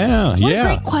that. Yeah, What yeah. a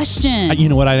great question. You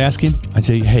know what I'd ask him? I'd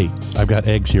say, hey, I've got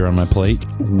eggs here on my plate.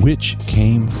 Which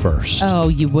came first? Oh,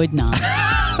 you would not.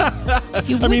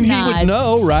 You would he not. would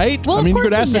know, right? Well, of you course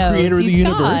could ask he the creator knows. of the He's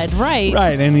universe. God, right.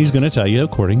 Right, and he's going to tell you,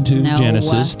 according to No.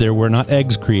 Genesis, there were not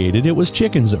eggs created. It was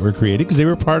chickens that were created because they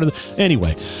were part of the...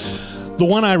 Anyway, the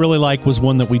one I really like was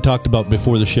one that we talked about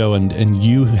before the show, and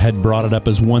you had brought it up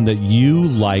as one that you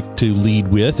like to lead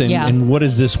with. And, Yeah. and what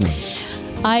is this one?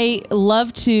 I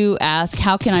love to ask,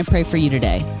 how can I pray for you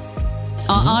today?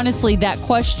 Honestly, that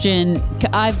question,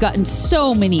 I've gotten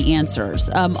so many answers,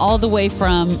 all the way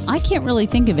from, I can't really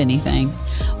think of anything,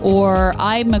 or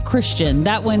I'm a Christian.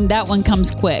 That one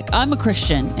comes quick. I'm a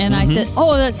Christian. And I said,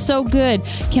 oh, that's so good.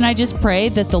 Can I just pray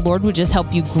that the Lord would just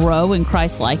help you grow in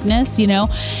Christ likeness,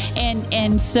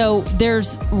 And so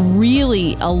there's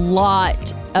really a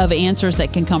lot of answers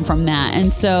that can come from that.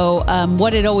 And so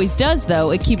what it always does,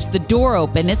 though, it keeps the door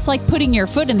open. It's like putting your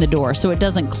foot in the door so it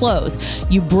doesn't close.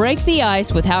 You break the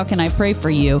ice with how can I pray for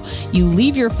you? You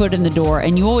leave your foot in the door,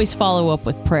 and you always follow up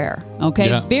with prayer. Okay?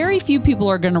 Yeah. Very few people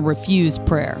are going to refuse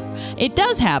prayer. It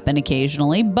does happen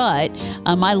occasionally, but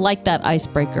I like that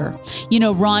icebreaker. You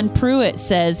know, Ron Pruitt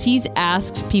says he's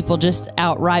asked people just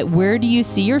outright, where do you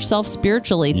see yourself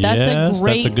spiritually? That's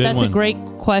a great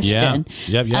question.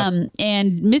 Yeah. Yep.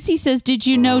 And Missy says, did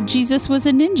you know Jesus was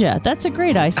a ninja? That's a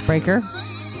great icebreaker.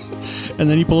 And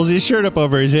then he pulls his shirt up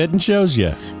over his head and shows you.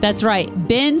 That's right.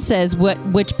 Ben says,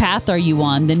 which path are you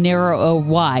on, the narrow or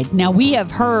wide? Now, we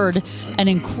have heard an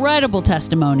incredible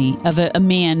testimony of a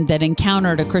man that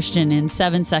encountered a Christian in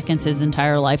 7 seconds. His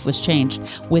entire life was changed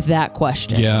with that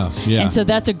question. Yeah. And so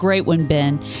that's a great one,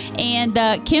 Ben.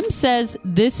 And Kim says,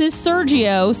 this is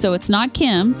Sergio, so it's not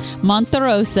Kim,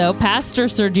 Monteroso. Pastor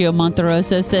Sergio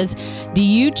Monteroso says, do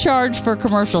you charge for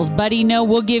commercials? Buddy, no,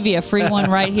 we'll give you a free one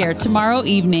right here tomorrow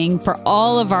evening for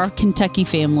all of our Kentucky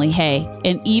family. Hey,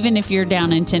 and even if you're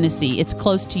down in Tennessee, it's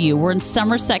close to you. We're in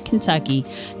Somerset, Kentucky,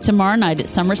 tomorrow night at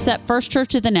Somerset First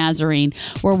Church of the Nazarene,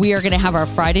 where we are going to have our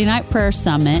Friday night prayer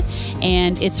summit.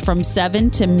 And it's from 7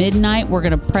 to midnight. We're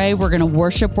going to pray. We're going to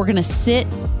worship. We're going to sit,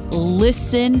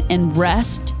 listen, and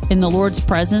rest in the Lord's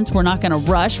presence. We're not going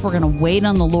to rush. We're going to wait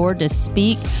on the Lord to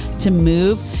speak, to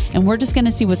move, and we're just going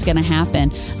to see what's going to happen.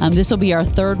 This will be our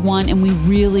third one, and we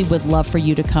really would love for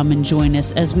you to come and join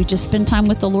us as we just spend time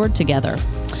with the Lord together.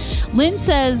 Lynn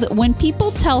says, when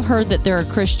people tell her that they're a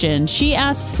Christian, she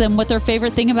asks them what their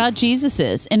favorite thing about Jesus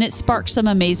is, and it sparks some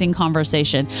amazing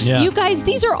conversation. Yeah. You guys,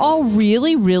 these are all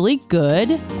really, really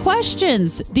good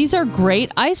questions. These are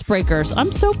great icebreakers.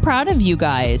 I'm so proud of you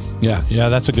guys. Yeah,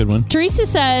 that's a good one. Teresa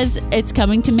says it's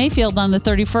coming to Mayfield on the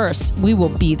 31st. We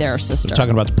will be there, sister. We're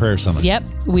talking about the prayer summit. Yep,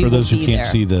 For those who can't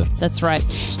see the... That's right.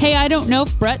 Hey, I don't know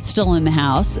if Brett's still in the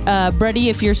house. Bretty,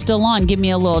 if you're still on, give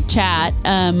me a little chat.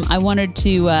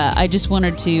 I just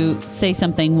wanted to say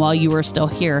something while you were still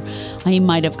here. He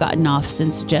might have gotten off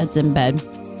since Jed's in bed,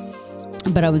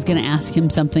 but I was going to ask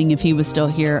him something if he was still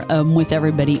here with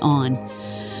everybody on.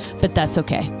 But that's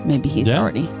okay. Maybe he's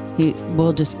already.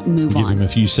 We'll just move on. Give him a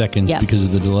few seconds because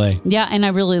of the delay. Yeah, and I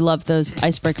really love those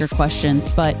icebreaker questions.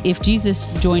 But if Jesus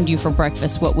joined you for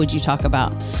breakfast, what would you talk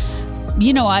about?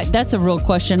 You know, that's a real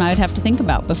question I'd have to think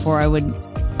about before I would.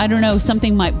 I don't know.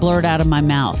 Something might blurt out of my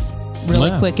mouth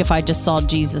really quick if I just saw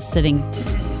Jesus sitting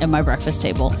at my breakfast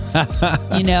table.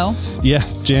 You know? Yeah,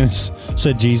 Janice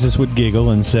said Jesus would giggle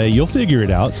and say, you'll figure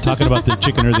it out, talking about the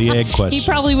chicken or the egg question. He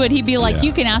probably would. He'd be like,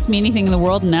 you can ask me anything in the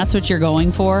world and that's what you're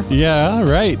going for. Yeah,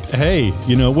 right. Hey,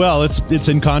 well, it's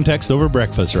in context over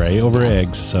breakfast, right? Over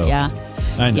eggs. So yeah.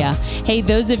 I know. Yeah. Hey,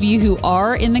 those of you who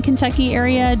are in the Kentucky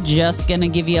area, just going to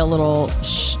give you a little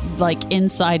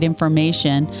inside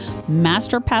information.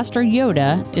 Master Pastor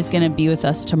Yoda is going to be with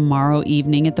us tomorrow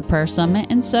evening at the prayer summit,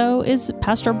 and so is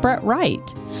Pastor Brett Wright.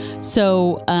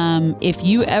 So if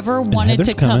you ever wanted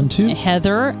to come,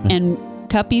 Heather and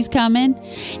Cuppy's coming,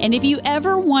 and if you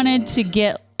ever wanted to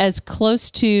get as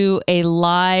close to a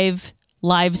live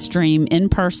stream in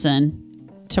person,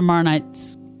 tomorrow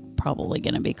night's probably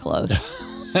going to be close.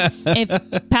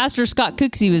 If Pastor Scott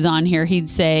Cooksey was on here, he'd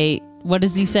say, what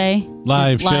does he say?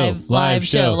 Live show.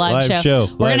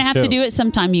 We're going to have to do it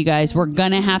sometime, you guys. We're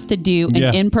going to have to do an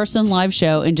in-person live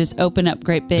show and just open up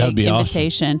great big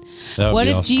invitation. Awesome. What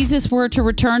if Jesus were to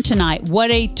return tonight?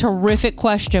 What a terrific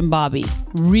question, Bobby.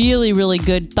 Really, really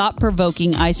good,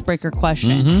 thought-provoking icebreaker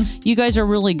question. Mm-hmm. You guys are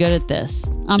really good at this.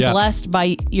 I'm blessed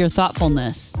by your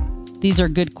thoughtfulness. These are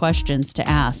good questions to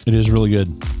ask. It is really good.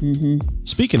 Mm-hmm.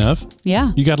 Speaking of,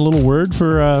 you got a little word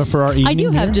for our evening? I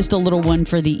do have just a little one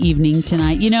for the evening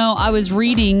tonight. You know, I was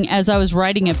reading as I was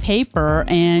writing a paper,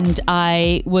 and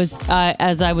as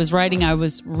I was writing, I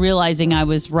was realizing I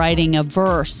was writing a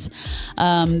verse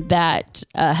that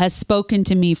has spoken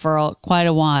to me for quite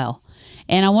a while,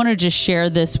 and I want to just share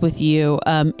this with you.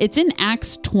 It's in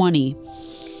Acts 20,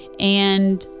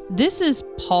 and this is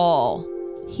Paul.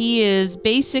 He is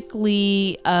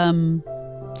basically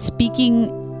speaking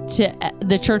to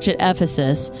the church at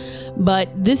Ephesus, but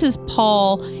this is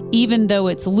Paul, even though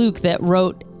it's Luke that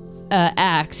wrote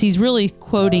Acts, he's really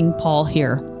quoting Paul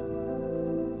here.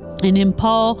 And in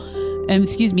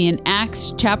in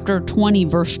Acts chapter 20,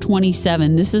 verse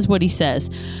 27, this is what he says.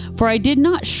 For I did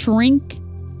not shrink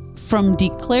from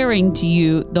declaring to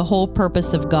you the whole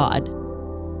purpose of God.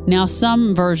 Now,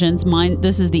 some versions,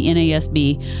 this is the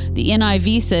NASB, the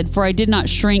NIV said, for I did not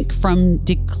shrink from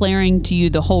declaring to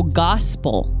you the whole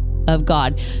gospel of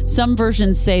God. Some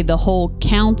versions say the whole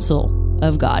counsel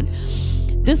of God.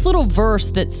 this little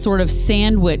verse that's sort of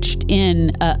sandwiched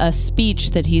in a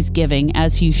speech that he's giving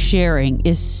as he's sharing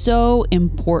is so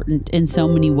important in so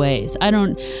many ways. I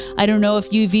don't know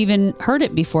if you've even heard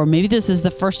it before. Maybe this is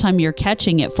the first time you're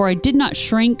catching it. For I did not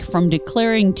shrink from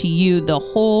declaring to you the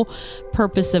whole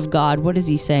purpose of God. What is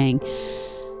he saying?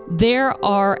 There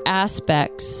are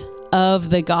aspects of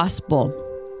the gospel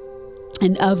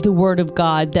and of the word of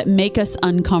God that make us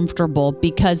uncomfortable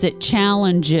because it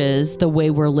challenges the way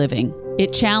we're living.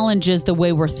 It challenges the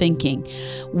way we're thinking.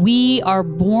 We are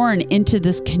born into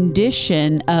this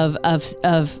condition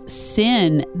of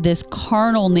sin, this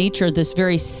carnal nature, this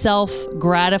very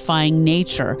self-gratifying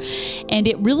nature. And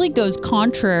it really goes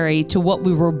contrary to what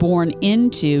we were born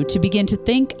into to begin to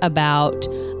think about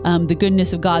the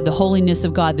goodness of God, the holiness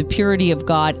of God, the purity of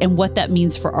God, and what that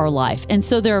means for our life. And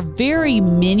so there are very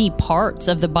many parts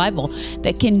of the Bible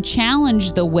that can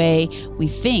challenge the way we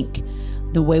think,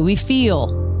 the way we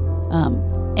feel.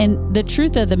 And the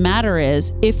truth of the matter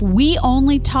is, if we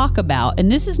only talk about, and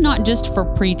this is not just for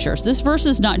preachers, this verse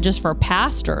is not just for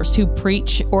pastors who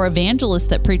preach or evangelists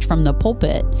that preach from the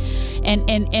pulpit.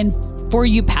 And for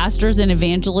you pastors and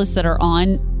evangelists that are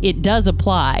on, it does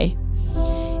apply.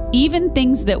 Even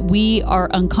things that we are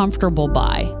uncomfortable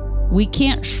by, we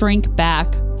can't shrink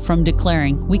back from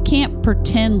declaring. We can't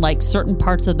pretend like certain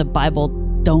parts of the Bible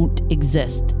don't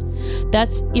exist.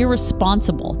 That's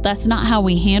irresponsible. That's not how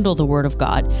we handle the Word of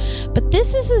God. But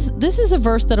this is a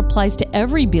verse that applies to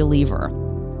every believer.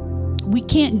 We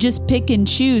can't just pick and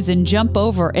choose and jump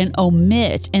over and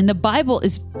omit. And the Bible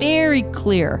is very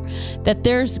clear that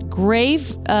there's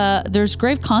grave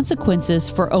consequences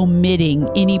for omitting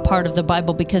any part of the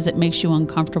Bible because it makes you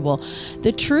uncomfortable.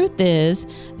 The truth is,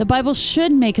 the Bible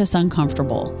should make us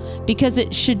uncomfortable because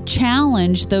it should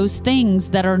challenge those things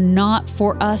that are not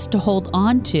for us to hold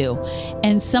on to.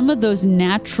 And some of those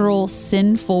natural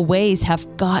sinful ways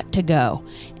have got to go.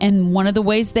 And one of the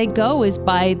ways they go is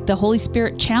by the Holy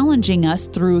Spirit challenging us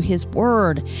through His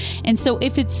Word. And so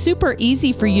if it's super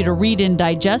easy for you to read and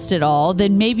digest it all,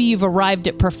 then maybe you've arrived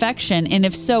at perfection. And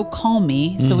if so, call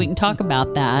me so we can talk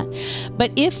about that.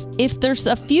 But if there's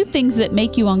a few things that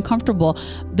make you uncomfortable,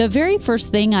 the very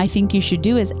first thing I think you should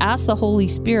do is ask the Holy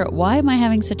Spirit, why am I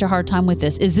having such a hard time with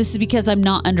this? Is this because I'm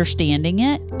not understanding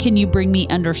it? Can you bring me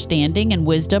understanding and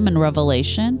wisdom and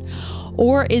revelation?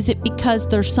 Or is it because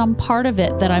there's some part of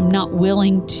it that I'm not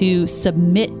willing to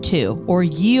submit to or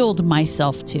yield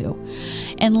myself to?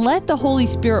 And let the Holy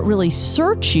Spirit really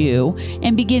search you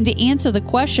and begin to answer the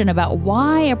question about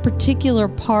why a particular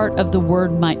part of the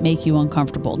Word might make you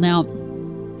uncomfortable. Now,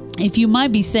 if you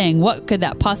might be saying, what could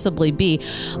that possibly be?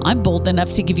 I'm bold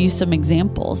enough to give you some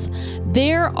examples.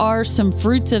 There are some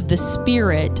fruits of the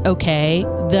Spirit, okay,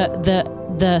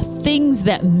 the things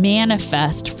that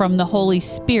manifest from the Holy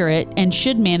Spirit and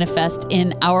should manifest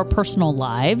in our personal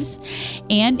lives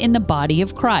and in the body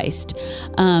of Christ.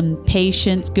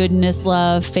 Patience, goodness,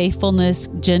 love, faithfulness,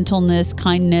 gentleness,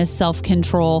 kindness,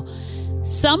 self-control.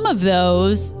 Some of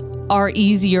those are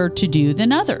easier to do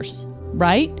than others,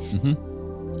 right?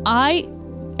 Mm-hmm. I,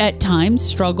 at times,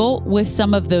 struggle with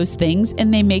some of those things,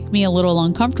 and they make me a little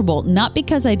uncomfortable, not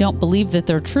because I don't believe that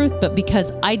they're truth, but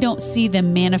because I don't see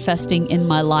them manifesting in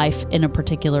my life in a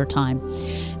particular time.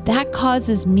 That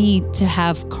causes me to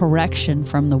have correction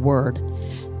from the Word.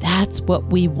 That's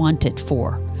what we want it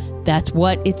for. That's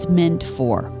what it's meant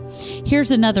for.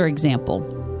 Here's another example.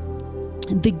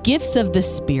 The gifts of the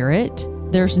Spirit,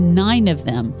 there's 9 of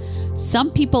them.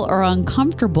 Some people are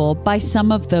uncomfortable by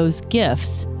some of those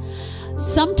gifts.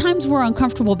 Sometimes we're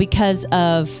uncomfortable because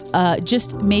of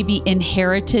just maybe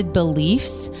inherited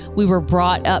beliefs. We were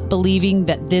brought up believing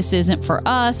that this isn't for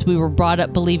us. We were brought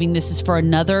up believing this is for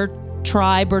another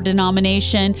tribe or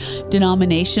denomination.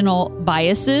 Denominational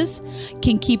biases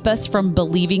can keep us from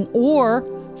believing or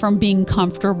from being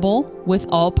comfortable with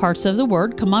all parts of the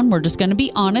Word. Come on, we're just going to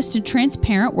be honest and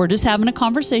transparent. We're just having a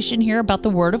conversation here about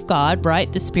the Word of God,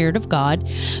 right? The Spirit of God.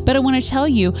 But I want to tell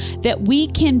you that we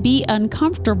can be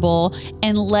uncomfortable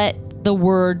and let the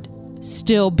Word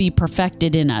still be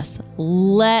perfected in us.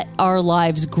 Let our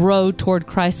lives grow toward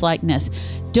Christ-likeness.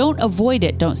 Don't avoid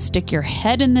it. Don't stick your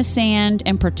head in the sand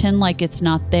and pretend like it's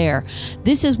not there.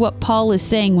 This is what Paul is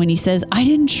saying when he says, I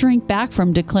didn't shrink back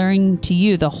from declaring to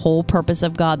you the whole purpose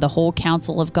of God, the whole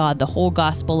counsel of God, the whole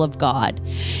gospel of God.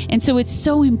 And so it's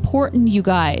so important, you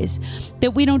guys,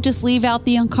 that we don't just leave out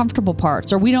the uncomfortable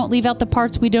parts, or we don't leave out the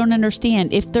parts we don't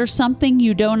understand. If there's something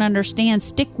you don't understand,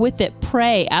 stick with it.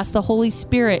 Pray. Ask the Holy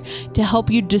Spirit to help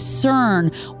you discern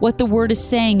what the Word is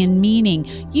saying and meaning.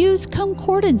 Use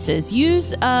concordances.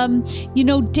 Use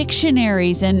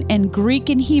dictionaries and Greek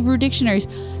and Hebrew dictionaries.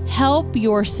 Help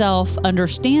yourself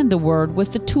understand the word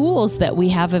with the tools that we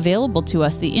have available to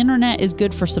us. The internet is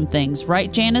good for some things,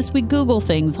 right, Janice? We Google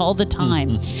things all the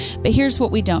time. But here's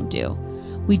what we don't do.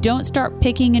 We don't start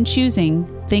picking and choosing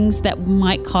things that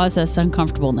might cause us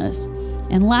uncomfortableness.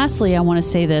 And lastly, I want to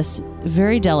say this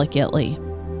very delicately,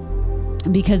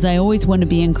 because I always want to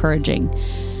be encouraging.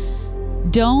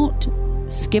 Don't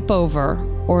skip over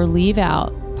or leave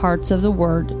out parts of the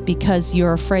word because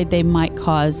you're afraid they might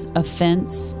cause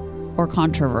offense or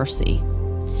controversy.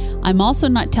 I'm also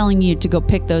not telling you to go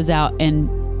pick those out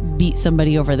and beat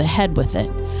somebody over the head with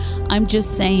it. I'm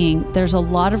just saying there's a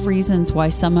lot of reasons why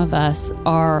some of us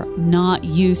are not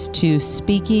used to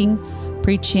speaking,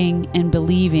 preaching, and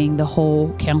believing the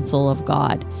whole counsel of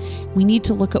God. We need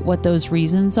to look at what those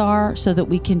reasons are so that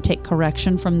we can take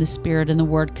correction from the Spirit and the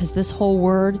Word, because this whole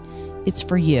word, it's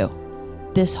for you.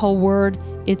 This whole word,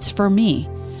 it's for me.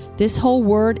 This whole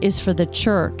word is for the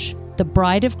church, the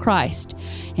bride of Christ.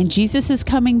 And Jesus is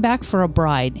coming back for a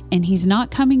bride, and he's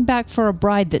not coming back for a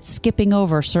bride that's skipping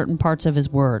over certain parts of his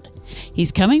word.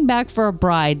 He's coming back for a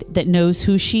bride that knows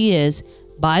who she is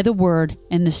by the word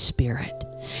and the Spirit.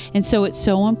 And so it's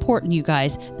so important, you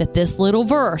guys, that this little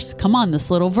verse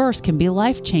can be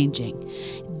life-changing.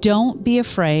 Don't be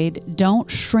afraid. Don't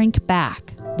shrink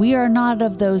back. We are not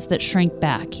of those that shrink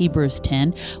back, Hebrews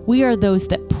 10. We are those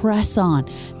that press on,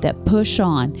 that push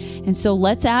on. And so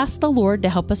let's ask the Lord to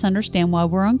help us understand why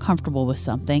we're uncomfortable with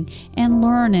something, and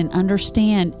learn and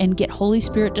understand and get Holy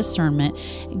Spirit discernment.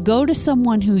 Go to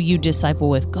someone who you disciple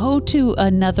with. Go to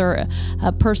another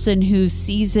person who's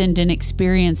seasoned and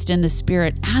experienced in the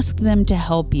Spirit. Ask them to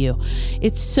help you.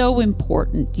 It's so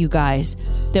important, you guys,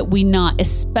 that we not,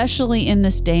 especially in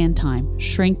this day and time,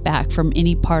 shrink back from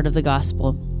any part of the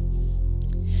gospel.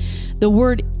 The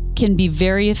word can be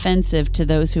very offensive to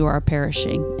those who are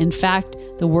perishing. In fact,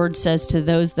 the word says to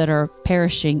those that are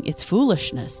perishing, it's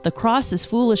foolishness. The cross is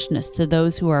foolishness to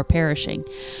those who are perishing.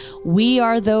 We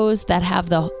are those that have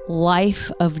the life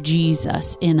of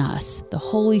Jesus in us, the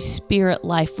Holy Spirit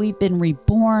life. We've been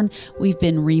reborn. We've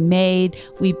been remade.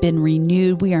 We've been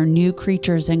renewed. We are new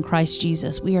creatures in Christ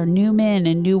Jesus. We are new men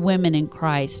and new women in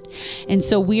Christ. And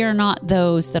so we are not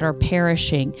those that are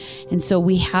perishing. And so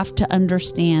we have to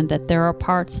understand that there are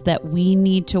parts that we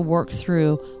need to work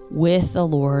through with the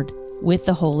Lord, with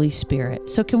the Holy Spirit.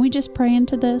 So can we just pray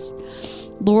into this?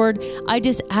 Lord, I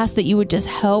just ask that you would just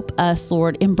help us,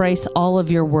 Lord, embrace all of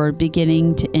your word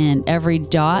beginning to end, every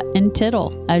dot and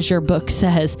tittle, as your book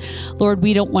says. Lord,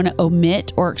 we don't want to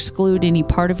omit or exclude any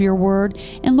part of your word.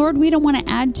 And Lord, we don't want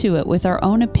to add to it with our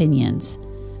own opinions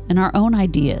and our own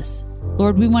ideas.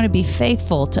 Lord, we want to be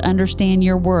faithful to understand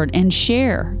your word and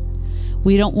share.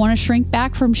 We don't want to shrink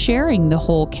back from sharing the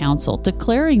whole counsel,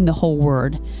 declaring the whole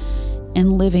word,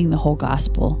 and living the whole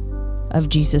gospel of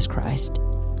Jesus Christ.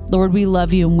 Lord, we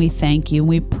love you and we thank you, and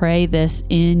we pray this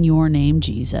in your name,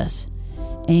 Jesus.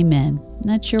 Amen.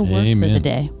 That's your word for the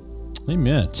day.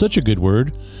 Amen. Such a good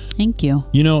word. Thank you.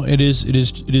 You know, it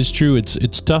is true.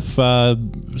 It's tough.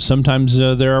 Sometimes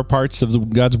there are parts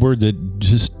of God's word that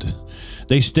just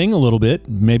they sting a little bit,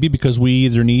 maybe because we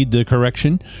either need the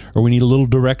correction or we need a little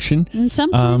direction. And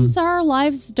sometimes our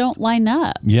lives don't line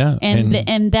up. Yeah.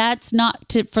 And that's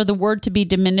not for the word to be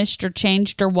diminished or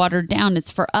changed or watered down.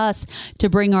 It's for us to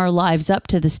bring our lives up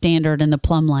to the standard and the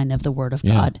plumb line of the word of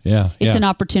God. Yeah. It's an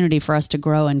opportunity for us to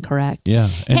grow and correct. Yeah.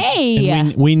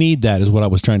 And we need that, is what I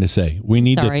was trying to say. We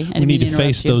need to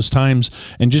face those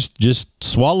times and just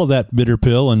swallow that bitter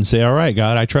pill and say, all right,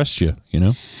 God, I trust you, you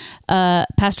know?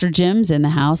 Pastor Jim's in the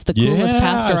house, the coolest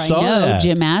pastor I know, that.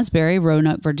 Jim Asbury,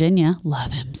 Roanoke, Virginia.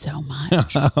 Love him so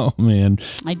much. Oh, man.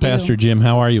 I do. Pastor Jim,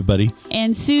 how are you, buddy?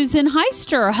 And Susan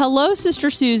Heister. Hello, Sister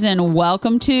Susan.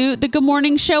 Welcome to the Good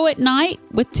Morning Show at Night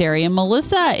with Terry and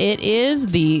Melissa. It is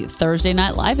the Thursday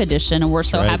Night Live edition, and we're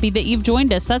so happy that you've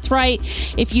joined us. That's right.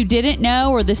 If you didn't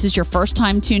know, or this is your first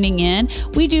time tuning in,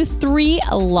 we do 3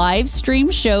 live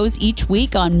stream shows each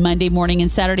week on Monday morning and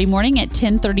Saturday morning at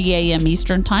 10:30 a.m.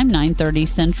 Eastern Time, 9:30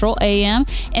 Central a.m.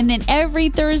 And then every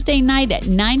Thursday night at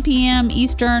 9 p.m.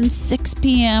 Eastern,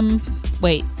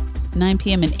 9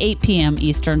 p.m. and 8 p.m.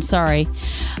 Eastern. Sorry.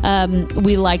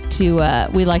 We like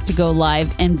to go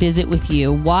live and visit with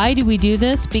you. Why do we do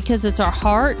this? Because it's our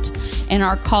heart and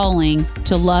our calling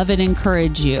to love and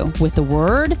encourage you with the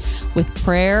word, with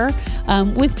prayer,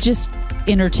 with just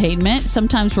entertainment.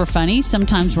 Sometimes we're funny,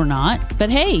 sometimes we're not.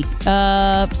 But hey,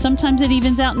 sometimes it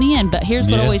evens out in the end. But here's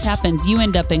what always happens. You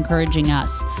end up encouraging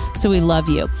us. So we love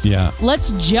you. Yeah.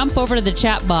 Let's jump over to the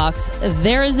chat box.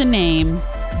 There is a name.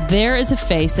 There is a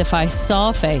face. If I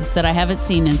saw a face that I haven't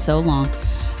seen in so long.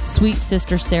 Sweet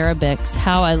sister Sarah Bix,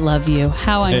 how I love you,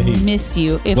 how I miss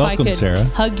you. If Welcome, I could Sarah.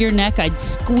 hug your neck, I'd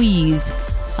squeeze.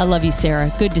 I love you,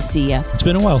 Sarah. Good to see you. It's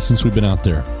been a while since we've been out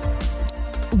there.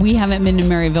 We haven't been to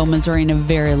Maryville, Missouri in a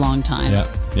very long time.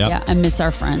 Yeah, I miss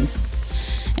our friends.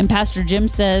 And Pastor Jim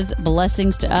says,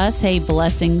 blessings to us. Hey,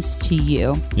 blessings to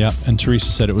you. Yeah, and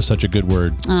Teresa said it was such a good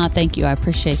word. Thank you. I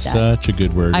appreciate that. Such a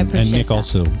good word. I appreciate and Nick that.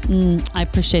 also. I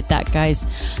appreciate that, guys.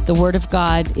 The Word of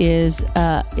God is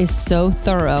so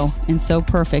thorough and so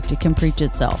perfect, it can preach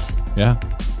itself. Yeah.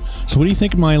 So what do you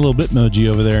think of my little Bitmoji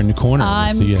over there in the corner?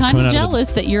 I'm kind of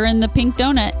jealous that you're in the pink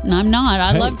donut, and I'm not.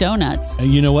 I love donuts.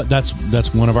 You know what? That's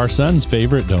one of our son's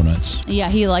favorite donuts. Yeah,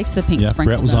 he likes the pink sprinkle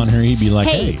Brett was donuts. on here. He'd be like,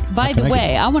 hey, by the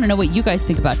way, I want to know what you guys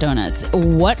think about donuts.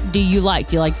 What do you like?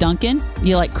 Do you like Dunkin'?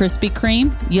 You like Krispy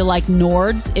Kreme? You like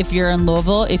Nord's if you're in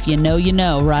Louisville? If you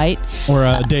know, right?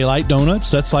 Or Daylight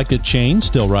Donuts. That's like a chain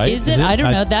still, right? Is it? I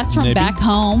don't know. That's from back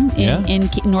home in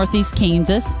Northeast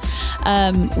Kansas.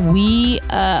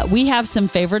 We have some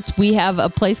favorites. We have a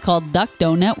place called Duck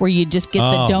Donut where you just get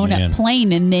the donut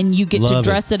plain, and then you get to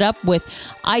dress it up with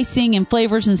icing and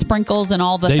flavors and sprinkles and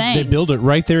all the things. They build it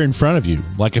right there in front of you.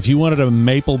 Like if you wanted a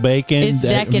maple bacon, it's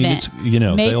decadent.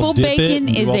 Maple bacon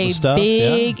is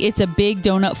it's a big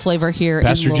donut flavor here.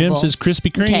 Pastor in Louisville. Jim says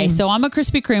Krispy Kreme. Okay, so I'm a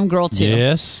Krispy Kreme girl too.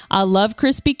 Yes, I love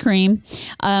Krispy Kreme.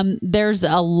 There's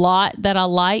a lot that I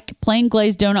like. Plain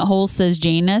glazed donut holes, says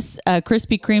Janice.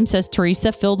 Krispy Kreme, says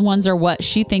Teresa. Filled ones are what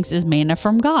she thinks is manna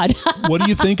from God. What do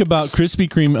you think about Krispy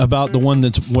Kreme? About the one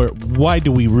that's why do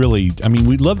we really? I mean,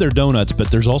 we love their donuts, but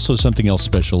there's also something else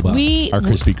special about our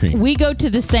Krispy Kreme. We go to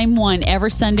the same one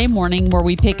every Sunday morning where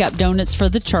we pick up donuts for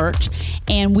the church,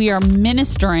 and we are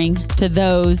ministering to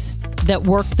those that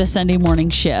work the Sunday morning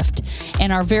shift.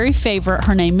 And our very favorite,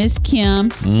 her name is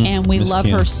Kim, and we love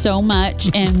her so much,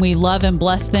 and we love and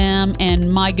bless them.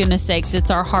 And my goodness sakes, it's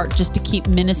our heart just to keep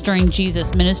ministering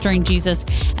Jesus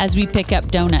as we pick up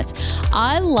donuts.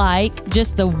 I like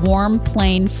just the warm,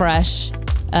 plain, fresh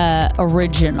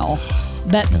original.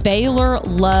 But Baylor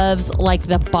loves like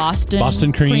the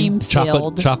Boston cream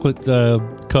filled chocolate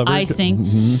covered icing.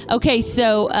 Mm-hmm. Okay,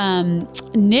 so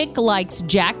Nick likes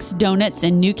Jack's Donuts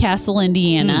in Newcastle,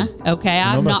 Indiana. Okay,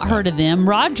 I've not heard of them.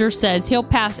 Roger says he'll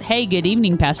pass. Hey, good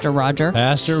evening, Pastor Roger.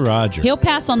 Pastor Roger. He'll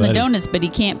pass on the donuts, but he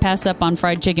can't pass up on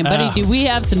fried chicken. Buddy, do we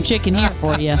have some chicken here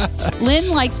for you? Lynn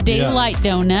likes Daylight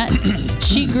Donuts.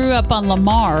 She grew up on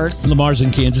Lamar's. Lamar's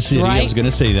in Kansas City. Right? I was going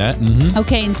to say that. Mm-hmm.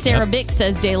 Okay, and Sarah Bix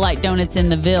says Daylight Donuts in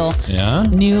the Ville. Yeah.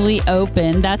 Newly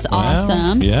opened. That's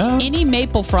awesome. Yeah. Any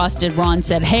maple frosted, Ron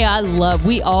said, hey,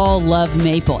 we all love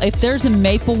maple. If there's a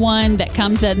maple one that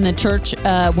comes out in the church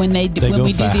when we do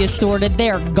the assorted,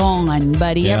 they're gone,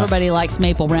 buddy. Yeah. Everybody likes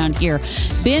maple around here.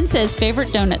 Ben says favorite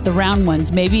donut, the round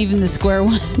ones, maybe even the square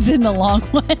ones and the long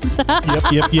ones.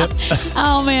 Yep.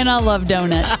 Oh man, I love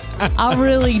donuts. I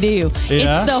really do.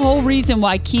 Yeah? It's the whole reason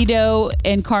why keto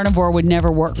and carnivore would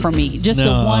never work for me. Just the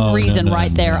one reason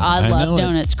right there. I love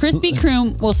donuts. Krispy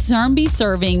Kreme will soon be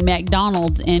serving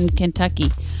McDonald's in Kentucky.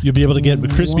 You'll be able to get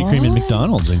Krispy Kreme in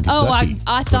McDonald's in Kentucky.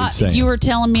 I thought you were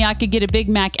telling me I could get a Big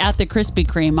Mac at the Krispy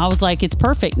Kreme. I was like, it's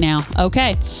perfect now.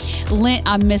 Okay. Lynn,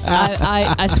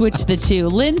 I switched the two.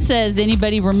 Lynn says,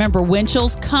 anybody remember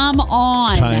Winchell's? Come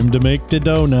on. Time to make the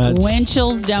donuts.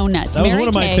 Winchell's Donuts. That was one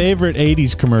of my favorite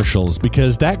 80s commercials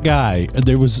because that guy,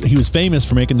 he was famous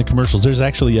for making the commercials. There's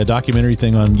actually a documentary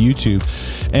thing on YouTube.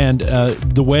 And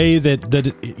the way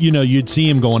that you'd see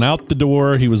him going out the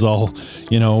door, he was all,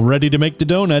 ready to make the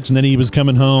donuts. And then he was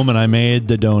coming home and I made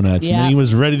the donuts. Yeah. And then he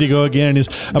was ready to go again.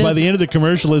 By the end of the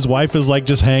commercial, his wife was like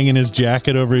just hanging his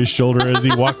jacket over his shoulder as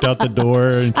he walked out the door.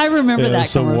 And, I remember that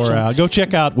so commercial. Wore out. Go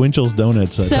check out Winchell's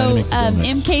Donuts. So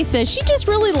MK says she just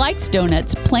really likes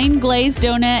donuts. Plain glazed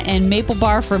donut and maple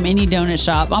bar from any donut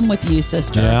shop. I'm with you,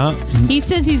 sister. Yeah. He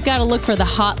says he's got to look for the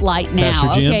hot light now.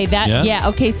 Pastor Jim? Okay,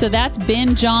 Okay, so that's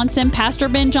Ben Johnson, Pastor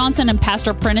Ben Johnson, and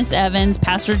Pastor Prentice Evans,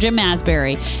 Pastor Jim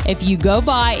Asbury. If you go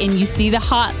by and you see the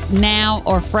hot now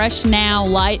or fresh now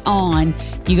light on,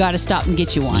 you got to stop and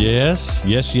get you one. Yes.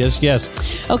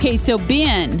 Okay, so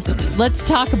Ben, let's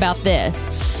talk about this.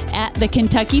 At the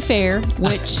Kentucky Fair,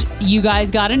 which you guys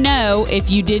got to know,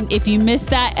 if you missed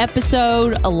that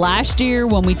episode last year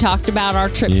when we talked about our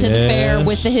trip to the fair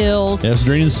with the Hills. Yes,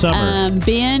 during the summer.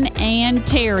 Ben and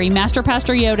Terry, Master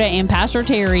Pastor Yoda and Pastor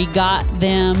Terry got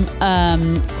them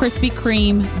Krispy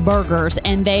Kreme burgers,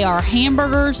 and they are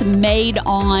hamburgers made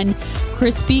on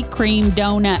Krispy Kreme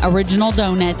original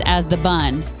donuts as the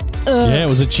bun. Yeah, it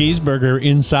was a cheeseburger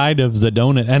inside of the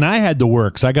donut. And I had the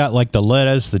works. I got like the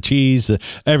lettuce, the cheese,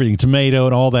 everything, tomato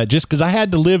and all that, just because I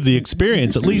had to live the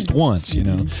experience at least once, you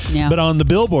know. Yeah. But on the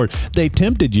billboard, they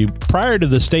tempted you. Prior to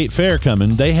the state fair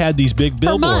coming, they had these big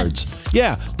billboards.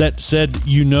 Yeah, that said,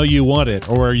 you know you want it,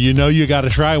 or you know you got to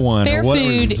try one. Fair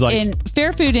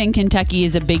food in Kentucky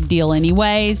is a big deal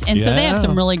anyways, and so they have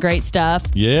some really great stuff.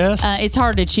 Yes. It's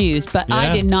hard to choose, but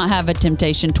I did not have a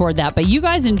temptation toward that. But you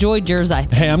guys enjoyed yours, I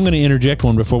think. Hey, I'm going to interject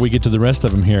one before we get to the rest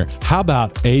of them here. How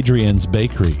about Adrian's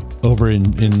Bakery over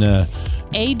in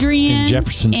Adrian's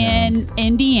Jefferson in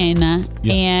Indiana,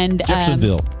 and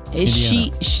Jeffersonville,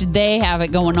 they have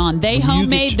it going on. They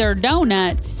homemade their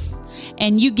donuts.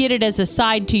 And you get it as a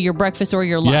side to your breakfast or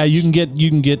your lunch. Yeah, you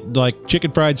can get like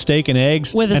chicken fried steak and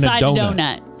eggs with a and side a of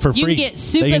donut for free. You can get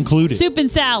soup and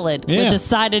salad with a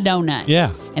side of donut.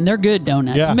 Yeah, and they're good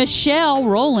donuts. Yeah. Michelle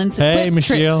Rollins.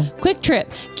 Quick Trip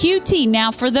QT.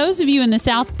 Now, for those of you in the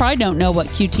South, probably don't know what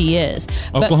QT is.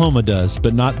 Oklahoma does,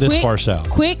 but not this far south.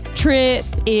 Quick Trip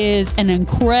is an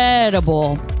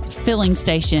incredible filling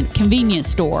station, convenience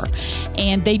store,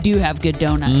 and they do have good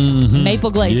donuts. Maple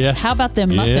glaze. Yes. How about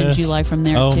them muffins you like from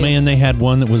there? Oh too? Man, they had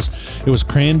one that was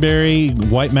cranberry,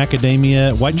 white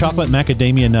chocolate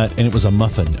macadamia nut, and it was a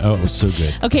muffin. Oh, it was so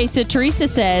good. Okay, so Teresa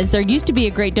says there used to be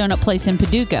a great donut place in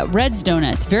Paducah, Red's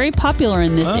Donuts, very popular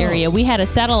in this area. We had a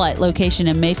satellite location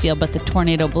in Mayfield, but the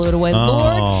tornado blew it away.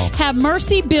 Lord have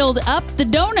mercy, build up the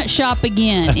donut shop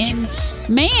again.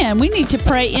 Man, we need to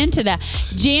pray into that.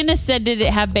 Janice said, did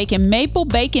it have bacon? Maple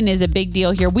bacon is a big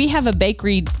deal here. We have a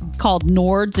bakery called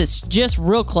Nord's. It's just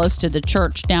real close to the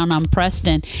church down on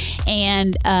Preston.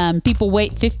 And people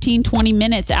wait 15, 20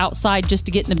 minutes outside just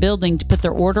to get in the building to put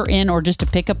their order in or just to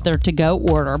pick up their to-go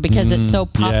order because it's so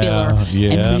popular.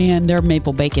 Yeah. And man, their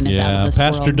maple bacon is out of this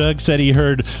Pastor world. Doug said he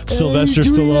heard Sylvester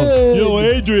Stallone. Yo,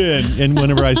 Adrian. And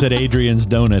whenever I said Adrian's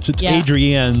Donuts, it's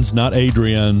Adrian's, not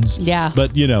Adrian's. Yeah.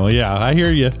 But, I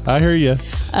hear you.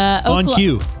 On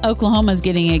cue. Oklahoma's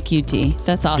getting a QT.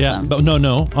 That's awesome. Yeah, but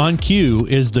no. On cue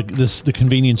is the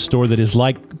convenience store that is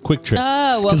like Quick Trip.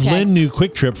 Oh, okay. Because Lynn knew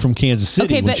Quick Trip from Kansas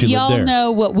City when she lived there. Okay, but y'all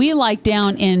know what we like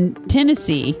down in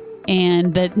Tennessee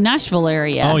and the Nashville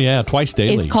area. Oh, yeah, Twice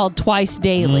Daily. It's called Twice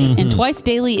Daily. And Twice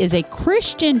Daily is a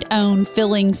Christian-owned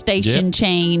filling station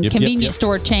chain, convenience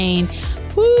store chain.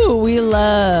 Woo, we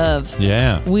love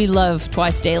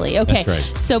Twice Daily. Okay, that's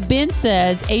right. So Ben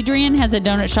says Adrian has a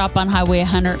donut shop on Highway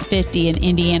 150 in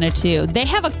Indiana too. They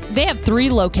have 3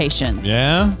 locations.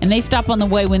 Yeah, and they stop on the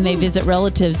way when they visit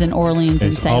relatives in Orleans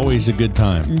and Salem. It's always a good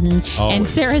time. And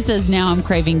Sarah says, now I'm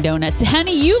craving donuts.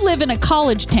 Honey, you live in a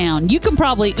college town. You can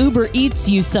probably Uber Eats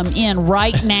you some in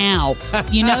right now.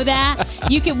 You know that?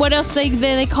 You can. What else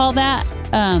they call that?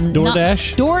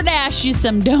 DoorDash? DoorDash you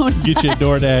some donuts. Get you a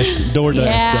DoorDash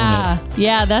donut.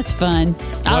 Yeah, that's fun.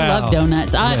 I love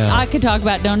donuts. I could talk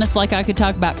about donuts like I could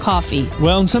talk about coffee.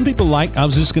 Well, and some people like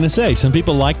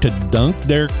to dunk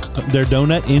their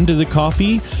donut into the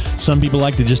coffee. Some people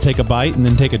like to just take a bite and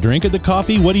then take a drink of the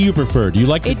coffee. What do you prefer? Do you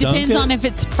like to dunk it? It depends on if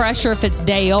it's fresh or if it's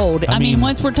day old. I mean,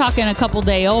 once we're talking a couple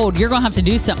day old, you're going to have to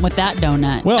do something with that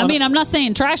donut. Well, I'm not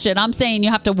saying trash it. I'm saying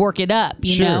you have to work it up,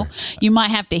 you know? You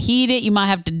might have to heat it. You might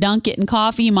have to dunk it in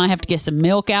coffee. You might have to get some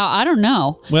milk out. I don't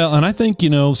know. Well, and I think,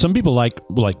 some people like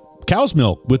cow's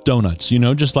milk with donuts,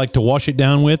 just like to wash it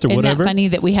down with or whatever. Isn't that funny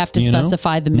that we have to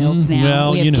specify the milk now?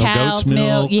 Well, we have cow's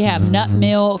milk. You have nut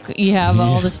milk. You have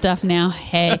all the stuff now.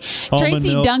 Hey,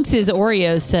 Tracy dunks his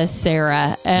Oreos, says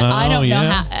Sarah. I don't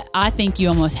know how. I think you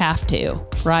almost have to,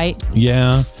 right?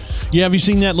 Yeah. Yeah, have you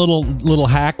seen that little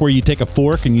hack where you take a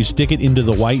fork and you stick it into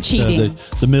the white,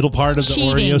 the middle part of the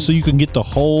Oreo so you can get the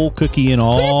whole cookie in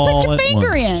all Just put your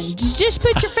finger in. once. Just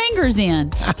put your fingers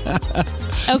in.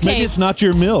 Okay. Maybe it's not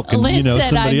your milk. And, Lynn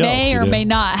said I may else, or may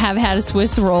not have had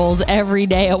Swiss rolls every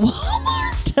day at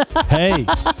Walmart. Hey,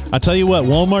 I tell you what,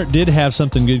 Walmart did have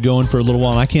something good going for a little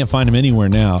while, and I can't find them anywhere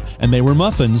now. And they were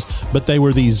muffins, but they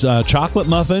were these chocolate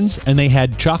muffins, and they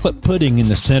had chocolate pudding in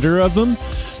the center of them.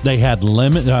 They had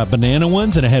lemon banana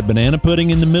ones, and it had banana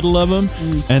pudding in the middle of them,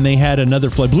 and they had another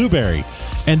flavor, blueberry.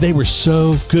 And they were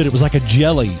so good. It was like a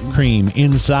jelly cream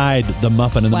inside the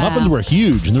muffin. And the muffins were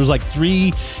huge. And there was like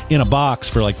 3 in a box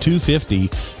for like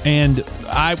 $2.50. And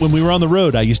when we were on the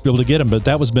road, I used to be able to get them, but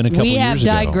that was been a couple years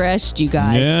ago. We have digressed, you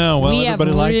guys. Yeah, well,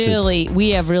 everybody likes it.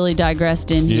 We have really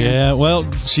digressed in here. Yeah, well,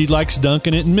 she likes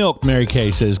dunking it in milk, Mary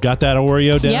Kay says. Got that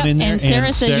Oreo down in there. And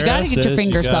Sarah says you got to get your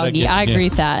finger soggy. I agree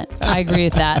with that. I agree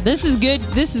with that. This is good.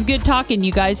 This is good talking,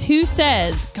 you guys. Who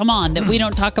says, come on, that we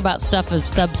don't talk about stuff of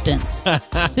substance?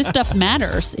 This stuff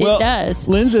matters. It does.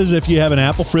 Lynn says if you have an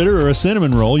apple fritter or a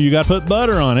cinnamon roll, you got to put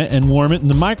butter on it and warm it in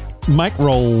the microwave.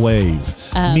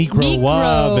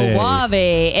 Microwave.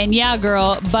 And yeah,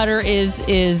 girl, butter is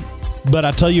But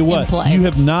I tell you what, you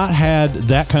have not had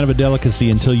that kind of a delicacy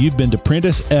until you've been to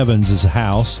Prentice Evans'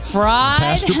 house. Fried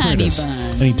Pastor honey Prentice.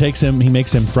 buns. And he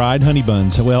makes them fried honey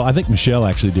buns. Well, I think Michelle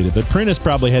actually did it, but Prentice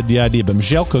probably had the idea, but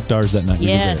Michelle cooked ours that night.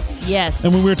 Yes.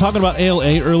 And when we were talking about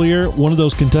ALA earlier, one of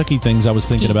those Kentucky things I was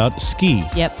thinking about, ski.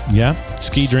 Yep. Yeah.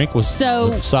 Ski drink was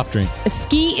soft drink.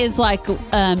 Ski is like,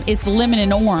 it's lemon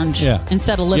and orange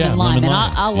instead of lemon lime. And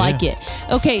I like it.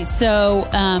 Okay, so.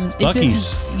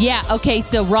 Buc-ee's. Okay,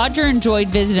 so Roger enjoyed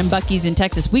visiting Buc-ee's in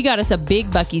Texas. We got us a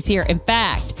big Buc-ee's here. In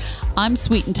fact, I'm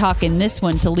sweet and talking this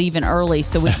one to leaving early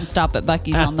so we can stop at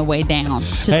Buc-ee's on the way down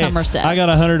to Somerset. I got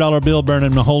a $100 bill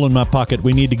burning a hole in my pocket.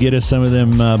 We need to get us some of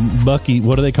them Buc-ee.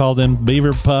 What do they call them?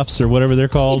 Beaver puffs or whatever they're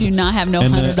called. You do not have no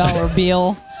 $100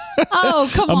 bill.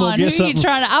 Oh, come on. Who are you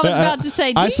trying to? I was about to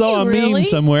say, I saw a meme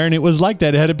somewhere, and it was like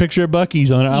that. It had a picture of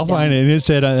Buc-ee's on it. I'll find it. And it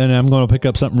said, and I'm going to pick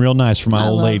up something real nice for my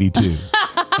old lady, too.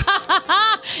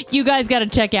 You guys got to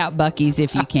check out Buc-ee's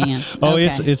if you can.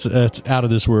 It's out of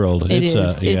this world.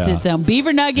 It's its own.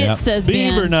 Beaver Nuggets says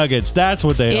Beaver Nuggets. That's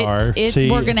what they are.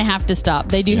 We're going to have to stop.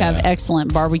 They do have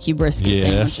excellent barbecue brisket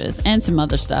sandwiches and some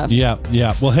other stuff. Yeah.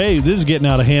 Well, hey, this is getting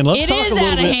out of hand. Let's talk a little bit. It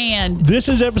is out of hand. This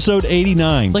is episode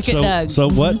 89. Look at Doug. So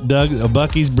what, Doug? A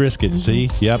Buc-ee's brisket. See?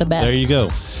 Yep. The best. There you go.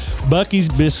 Buc-ee's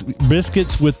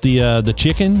biscuits with the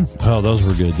chicken. Oh, those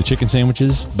were good. The chicken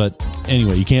sandwiches. But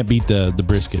anyway, you can't beat the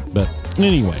brisket. But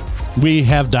anyway, we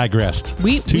have digressed to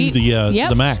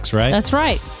the max, right? That's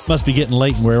right. Must be getting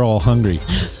late and we're all hungry.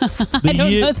 I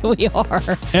don't know that we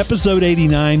are. Episode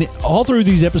 89. All through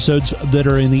these episodes that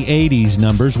are in the 80s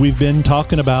numbers, we've been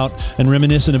talking about and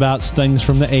reminiscing about things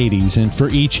from the 80s. And for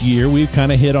each year, we've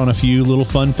kind of hit on a few little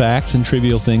fun facts and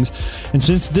trivial things. And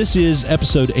since this is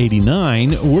episode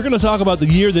 89, we're going to talk about the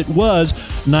year that was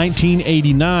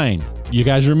 1989. You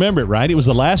guys remember it, right? It was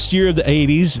the last year of the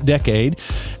 80s decade.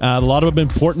 A lot of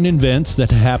important events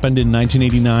that happened in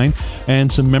 1989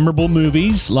 and some memorable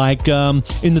movies like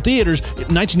in the theaters.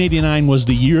 1989 was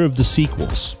the year of the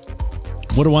sequels.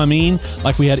 What do I mean?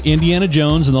 Like we had Indiana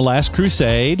Jones and the Last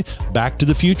Crusade, Back to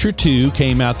the Future 2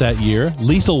 came out that year,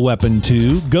 Lethal Weapon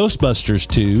 2, Ghostbusters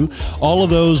 2, all of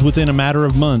those within a matter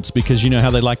of months because you know how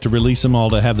they like to release them all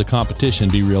to have the competition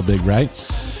be real big, right?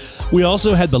 We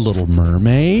also had The Little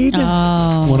Mermaid,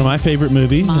 one of my favorite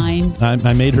movies. Mine.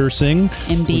 I made her sing.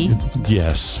 MB.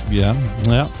 Yes. Yeah.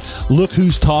 Well, Look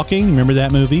Who's Talking. Remember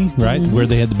that movie, right? Mm-hmm. Where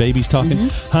they had the babies talking.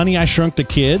 Mm-hmm. Honey, I Shrunk the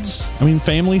Kids. I mean,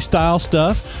 family style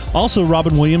stuff. Also,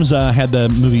 Robin Williams had the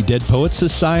movie Dead Poets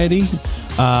Society.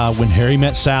 When Harry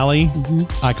Met Sally.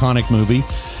 Iconic movie.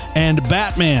 And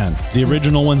Batman, the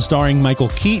original one starring Michael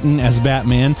Keaton as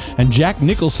Batman and Jack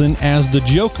Nicholson as the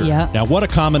Joker. Yep. Now, what a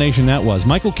combination that was.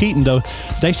 Michael Keaton, though,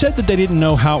 they said that they didn't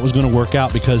know how it was going to work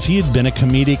out because he had been a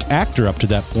comedic actor up to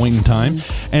that point in time.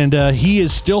 And he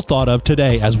is still thought of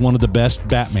today as one of the best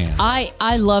Batmans.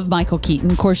 I love Michael Keaton.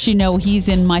 Of course, you know he's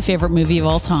in my favorite movie of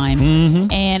all time.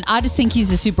 Mm-hmm. And I just think he's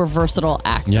a super versatile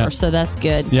actor, so that's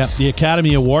good. Yeah, the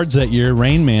Academy Awards that year,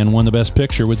 Rain Man won the Best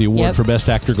Picture with the award for Best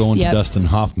Actor going to Dustin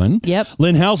Hoffman. Yep.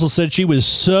 Lynn Housel said she was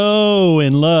so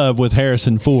in love with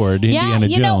Harrison Ford, Indiana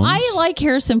Jones. You know, I like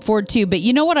Harrison Ford too, but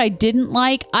you know what I didn't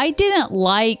like?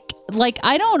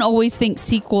 I don't always think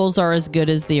sequels are as good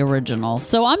as the original.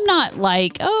 So I'm not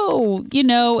like,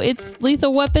 it's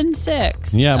Lethal Weapon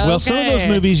 6. Yeah, well, some of those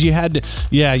movies you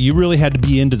really had to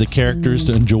be into the characters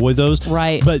to enjoy those.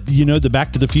 Right. But, the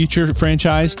Back to the Future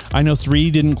franchise, I know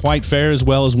 3 didn't quite fare as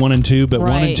well as 1 and 2, but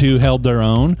 1 and 2 held their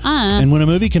own. And when a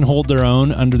movie can hold their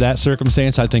own under that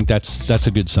circumstance, I think that's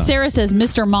a good sign. Sarah says,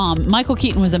 Mr. Mom. Michael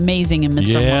Keaton was amazing in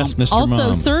Mr. Mom. Yes, Mr. Also,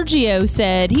 Mom. Sergio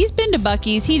said he's been to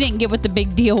Buc-ee's. He didn't get what the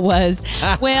big deal was.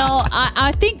 Well,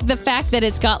 I think the fact that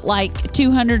it's got like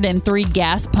 203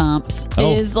 gas pumps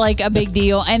is like a big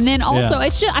deal. And then also,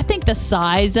 it's just, I think the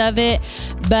size of it.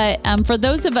 But for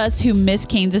those of us who miss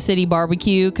Kansas City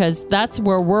barbecue, because that's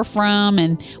where we're from,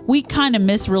 and we kind of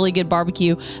miss really good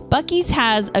barbecue, Buc-ee's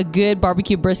has a good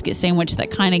barbecue brisket sandwich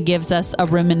that kind of gives us a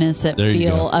reminiscent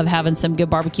feel of having some good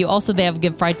barbecue. Also, they have a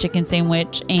good fried chicken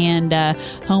sandwich and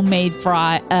homemade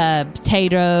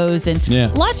potatoes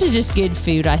and lots of just good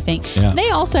food, I think. think. Yeah. They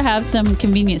also have some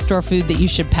convenience store food that you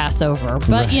should pass over.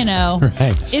 But,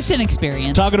 Right. it's an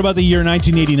experience. Talking about the year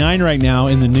 1989 right now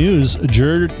in the news,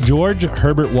 George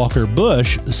Herbert Walker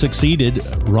Bush succeeded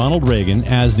Ronald Reagan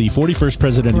as the 41st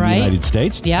president of the United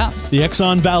States. Yeah. The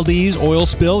Exxon Valdez oil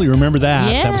spill, you remember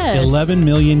that? Yes. That was 11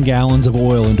 million gallons of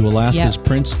oil into Alaska's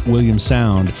Prince William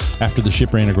Sound after the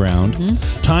ship ran aground.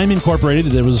 Mm-hmm. Time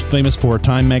Incorporated, that was famous for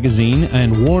Time Magazine,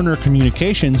 and Warner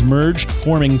Communications merged,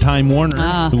 forming Time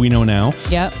Warner, who we know now.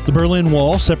 Yep. The Berlin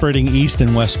Wall, separating East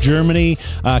and West Germany,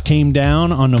 came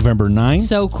down on November 9th.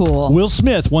 So cool. Will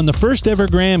Smith won the first ever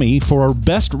Grammy for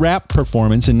Best Rap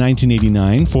Performance in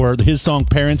 1989 for his song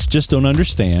Parents Just Don't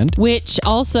Understand. Which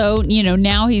also,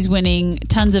 now he's winning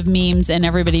tons of memes and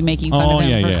everybody making fun of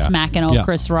him for smacking old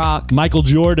Chris Rock. Michael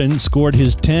Jordan scored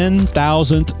his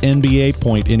 10,000th NBA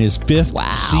point in his fifth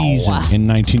season in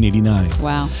 1989.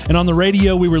 Wow. And on the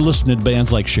radio, we were listening to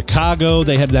bands like Chicago.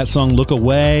 They had that song Look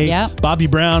Away. Yep. Bobby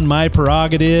Brown, My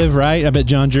Prerogative, right? I bet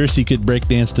John Jersey could break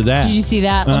dance to that. Did you see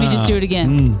that? Let me just do it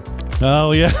again.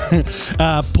 Oh, yeah.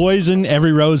 Poison,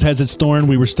 Every Rose Has Its Thorn.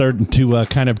 We were starting to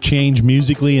kind of change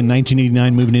musically in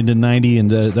 1989, moving into 90, and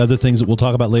the other things that we'll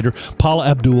talk about later. Paula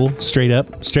Abdul, Straight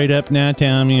Up, Now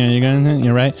Tell Me,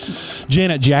 you're right.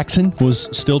 Janet Jackson was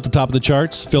still at the top of the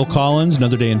charts. Phil Collins,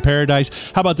 Another Day in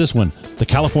Paradise. How about this one? The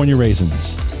California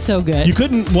Raisins. So good. You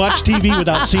couldn't watch TV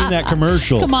without seeing that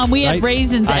commercial. Come on, we had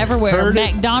raisins everywhere.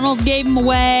 McDonald's gave them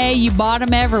away. You bought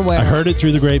them everywhere. I heard it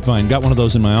through the grapevine. Got one of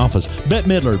those in my office. Bette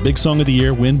Midler, big song of the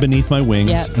year, Wind Beneath My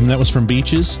Wings. Yep. And that was from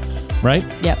Beaches, right?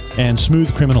 Yep. And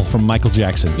Smooth Criminal from Michael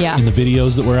Jackson. Yeah. In the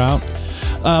videos that were out.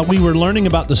 We were learning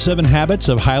about the 7 Habits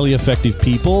of Highly Effective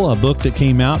People, a book that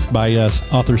came out by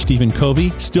author Stephen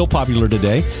Covey, still popular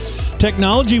today.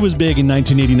 Technology was big in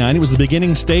 1989. It was the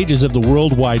beginning stages of the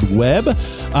World Wide Web.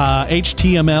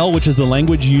 HTML, which is the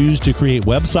language used to create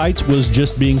websites, was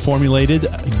just being formulated.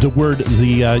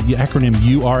 The acronym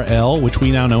URL, which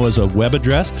we now know as a web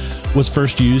address, was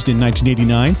first used in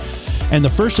 1989. And the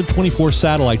first of 24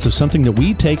 satellites of something that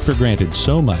we take for granted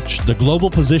so much, the Global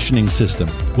Positioning System,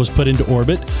 was put into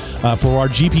orbit for our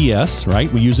GPS, right?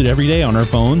 We use it every day on our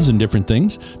phones and different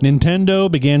things.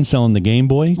 Nintendo began selling the Game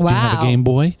Boy. Wow. Do you have a Game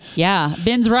Boy? Yeah,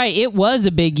 Ben's right. It was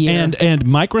a big year. And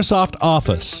Microsoft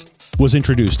Office was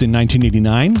introduced in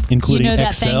 1989, including that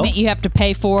Excel, thing that you have to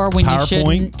pay for when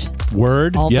PowerPoint, you shouldn't.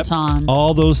 Word, all the time.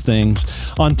 All those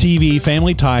things. On TV,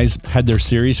 Family Ties had their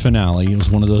series finale. It was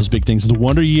one of those big things. The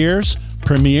Wonder Years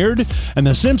premiered, and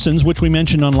The Simpsons, which we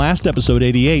mentioned on last episode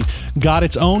 88, got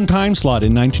its own time slot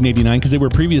in 1989 because they were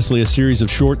previously a series of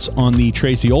shorts on the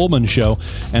Tracy Ullman Show,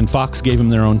 and Fox gave them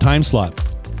their own time slot.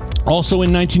 Also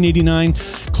in 1989,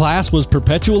 class was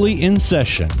perpetually in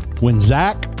session when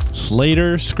Zach,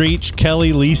 Slater, Screech,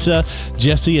 Kelly, Lisa,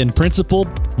 Jesse, and Principal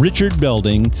Richard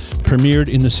Belding premiered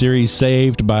in the series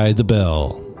Saved by the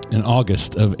Bell in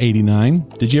August of 89.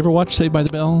 Did you ever watch Saved by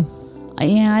the Bell?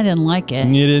 Yeah, I didn't like it.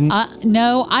 You didn't?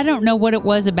 No, I don't know what it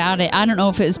was about it. I don't know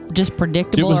if it was just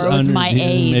predictable or it was my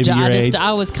age.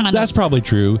 I was kind of That's probably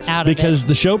true. Out of because it.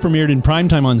 the show premiered in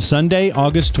primetime on Sunday,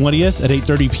 August 20th at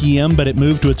 8:30 p.m., but it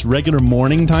moved to its regular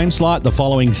morning time slot the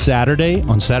following Saturday,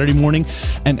 on Saturday morning.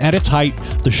 And at its height,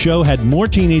 the show had more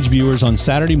teenage viewers on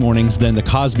Saturday mornings than The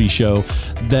Cosby Show,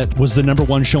 that was the number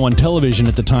one show on television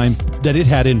at the time that it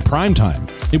had in primetime.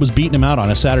 It was beating them out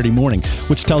on a Saturday morning,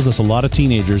 which tells us a lot of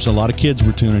teenagers, a lot of kids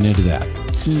were tuning into that.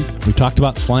 We talked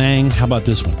about slang. How about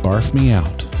this one? Barf me out.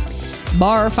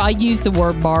 Barf. I use the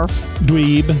word barf.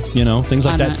 Dweeb, things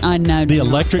like that. I know. The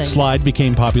electric slide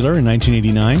became popular in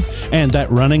 1989. And that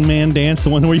Running Man dance, the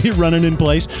one where you're running in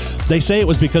place, they say it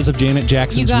was because of Janet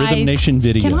Jackson's Rhythm Nation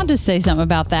video. Can I just say something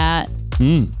about that?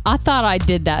 I thought I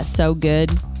did that so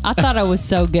good. I thought I was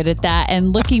so good at that.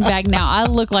 And looking back now, I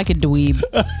look like a dweeb.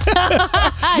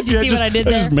 Did you see what I did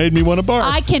there? It just made me want to barf.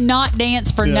 I cannot dance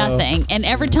for nothing. And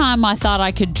every time I thought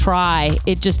I could try,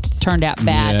 it just turned out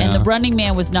bad. Yeah. And the Running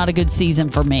Man was not a good season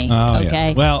for me.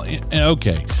 Okay. Yeah. Well,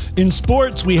 okay. In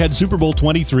sports, we had Super Bowl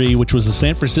 23, which was the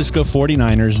San Francisco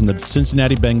 49ers and the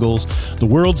Cincinnati Bengals. The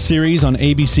World Series on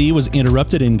ABC was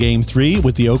interrupted in Game 3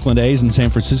 with the Oakland A's in San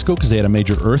Francisco because they had a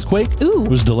major earthquake. Ooh. It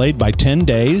was delayed by 10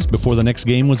 days before the next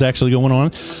game was actually going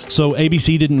on. So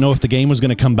ABC didn't know if the game was going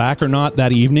to come back or not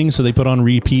that evening, so they put on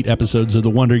repeat episodes of The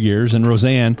Wonder Years and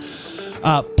Roseanne.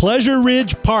 Pleasure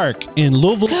Ridge Park in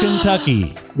Louisville,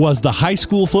 Kentucky was the high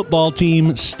school football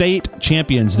team state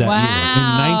champions that year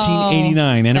in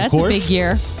 1989. And that's of course, a big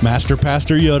year. Master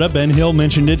Pastor Yoda, Ben Hill,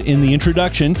 mentioned it in the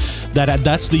introduction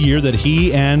that's the year that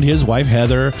he and his wife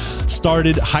Heather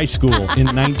started high school in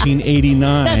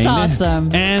 1989. That's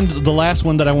awesome. And the last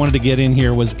one that I wanted to get in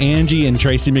here was Angie and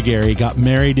Tracy McGarry got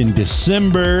married in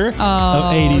December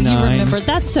of 89. You remember?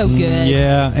 That's so good.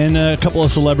 Yeah, and a couple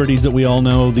of celebrities that we all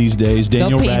know these days.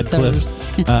 Daniel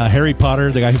Radcliffe, Harry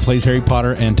Potter, the guy who plays Harry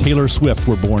Potter, and Taylor Swift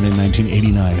were born in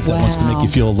 1989, if that wants to make you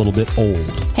feel a little bit old.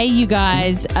 Hey, you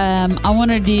guys,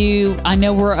 I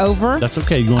know we're over. That's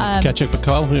okay. You want to catch up a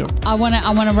call here? I want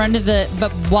to run to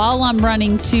but while I'm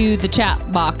running to the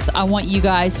chat box, I want you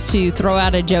guys to throw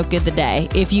out a joke of the day.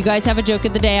 If you guys have a joke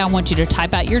of the day, I want you to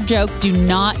type out your joke. Do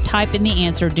not type in the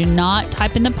answer. Do not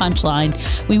type in the punchline.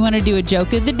 We want to do a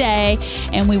joke of the day,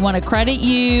 and we want to credit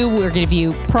you. We're going to give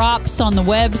you props on the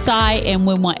website, and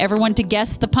we want everyone to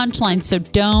guess the punchline. So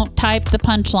don't type the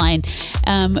punchline.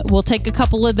 We'll take a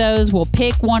couple of those. We'll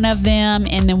pick one of them,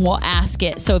 and then we'll ask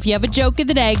it. So if you have a joke of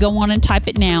the day, go on and type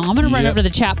it now. I'm going to run over to the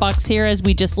chat box here as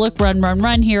we just look.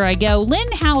 Run. Here I go. Lynn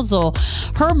Housel,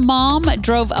 her mom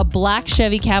drove a black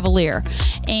Chevy Cavalier,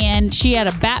 and she had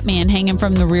a Batman hanging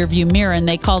from the rearview mirror, and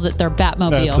they called it their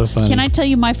Batmobile. That's so funny. Can I tell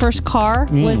you my first car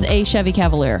was a Chevy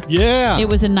Cavalier? Yeah. It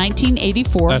was a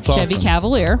 1984 Chevy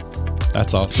Cavalier.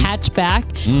 That's awesome. Hatchback.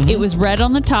 Mm-hmm. It was red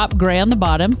on the top, gray on the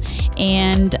bottom,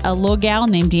 and a little gal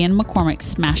named Deanna McCormick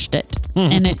smashed it.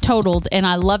 Mm-hmm. And it totaled, and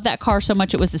I love that car so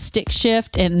much. It was a stick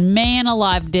shift, and man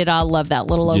alive, did I love that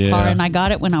little old car. And I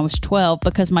got it when I was 12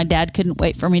 because my dad couldn't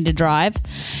wait for me to drive.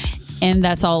 And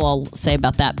that's all I'll say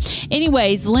about that.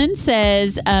 Anyways, Lynn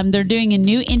says they're doing a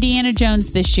new Indiana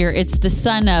Jones this year. It's the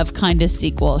son of kind of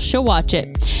sequel. She'll watch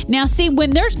it. Now, see, when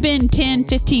there's been 10,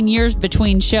 15 years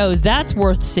between shows, that's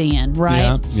worth seeing,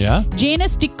 right? Yeah.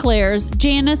 Janice declares,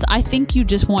 I think you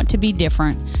just want to be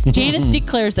different. Janice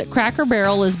declares that Cracker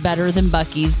Barrel is better than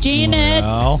Buc-ee's.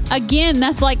 Janice, again,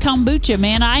 that's like kombucha,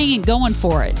 man. I ain't going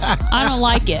for it. I don't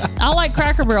like it. I like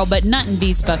Cracker Barrel, but nothing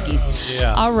beats Buc-ee's.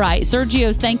 Yeah. All right.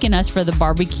 Sergio's thanking us for the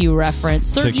barbecue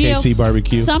reference. Sergio, KC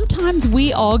barbecue. Sometimes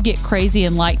we all get crazy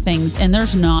and like things, and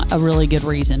there's not a really good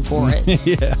reason for it.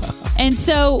 Yeah. And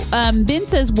so Ben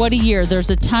says, what a year. There's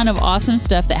a ton of awesome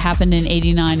stuff that happened in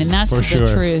 89, and that's the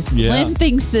truth. Yeah. Lynn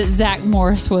thinks that Zach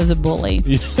Morris was a bully.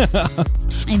 Yeah.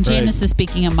 And Janice is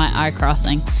speaking of my eye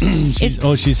crossing. She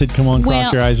said, come on,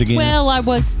 cross your eyes again. Well, I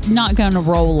was not going to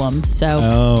roll them. So.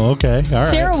 Oh, okay. All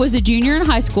right. Sarah was a junior in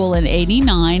high school in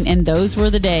 89, and those were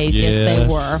the days. Yes, they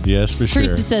were. Yes, for sure.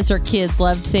 Teresa says her kids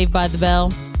loved Saved by the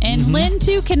Bell. And Lynn,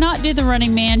 too, cannot do the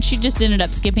Running Man. She just ended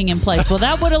up skipping in place. Well,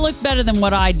 that would have looked better than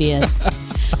what I did.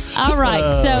 All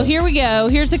right, so here we go.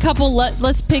 Here's a couple.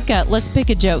 Let's pick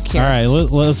a joke here. All right,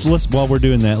 let's while we're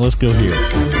doing that, let's go here.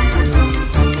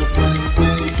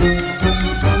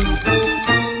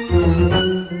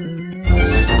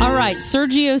 All right,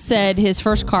 Sergio said his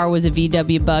first car was a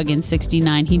VW Bug in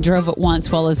 '69. He drove it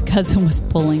once while his cousin was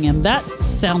pulling him. That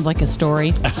sounds like a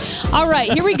story. All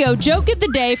right, here we go. Joke of the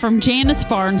day from Janice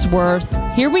Farnsworth.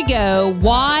 Here we go.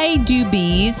 Why do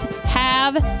bees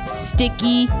have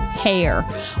sticky hair?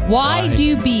 Why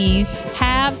do bees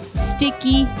have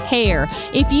sticky hair?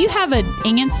 If you have an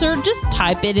answer, just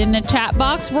type it in the chat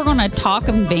box. We're going to talk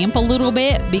and vamp a little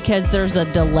bit because there's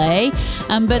a delay.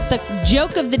 But the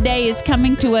joke of the day is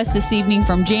coming to us this evening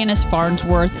from Janice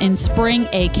Farnsworth in Spring,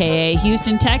 a.k.a.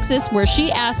 Houston, Texas, where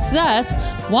she asks us,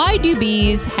 why do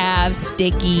bees have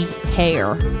sticky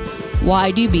hair?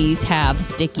 Why do bees have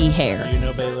sticky hair? Do you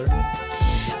know, Baylor?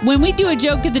 When we do a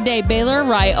joke of the day, Baylor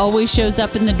Wright always shows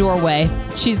up in the doorway.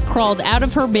 She's crawled out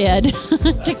of her bed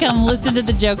to come listen to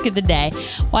the joke of the day.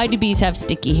 Why do bees have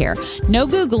sticky hair? No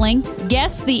Googling.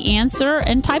 Guess the answer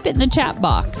and type it in the chat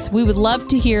box. We would love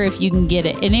to hear if you can get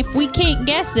it. And if we can't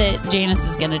guess it, Janice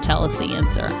is going to tell us the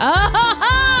answer.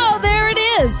 Oh, there it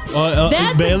is.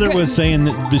 Baylor was saying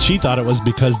that she thought it was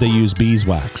because they use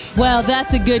beeswax. Well,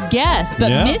 that's a good guess.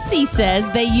 But Missy says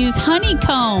they use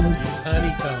honeycombs.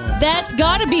 That's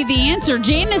got to be the answer.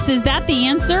 Janice, is that the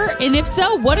answer? And if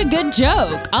so, what a good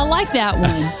joke. I like that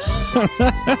one.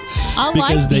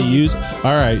 Because they use.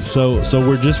 All right, so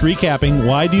we're just recapping.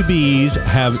 Why do bees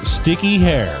have sticky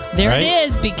hair? There it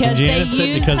is, because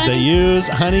they use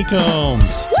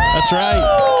honeycombs. Woo! That's right.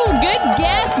 Ooh, good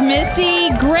guess, Missy.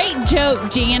 Great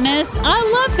joke, Janice.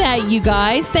 I love that, you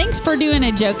guys. Thanks for doing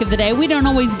a joke of the day. We don't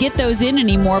always get those in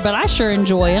anymore, but I sure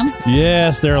enjoy them.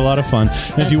 Yes, they're a lot of fun.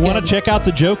 And if you want to check out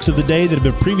the jokes of the day that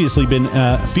have previously been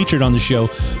featured on the show,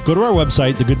 go to our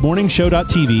website,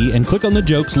 thegoodmorningshow.tv, and click on the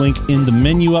jokes link in the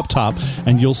menu up top,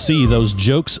 and you'll see those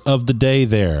jokes of the day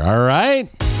there. All right?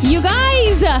 You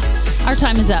guys, our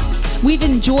time is up. We've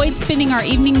enjoyed spending our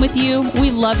evening with you.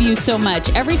 We love you so much.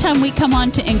 Every time we come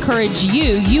on to encourage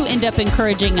you, you end up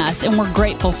encouraging us, and we're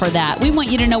grateful for that. We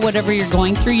want you to know whatever you're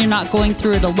going through, you're not going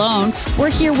through it alone. We're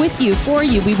here with you, for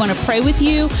you. We want to pray with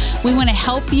you. We want to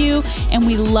help you, and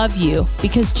we love you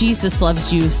because Jesus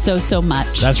loves you so, so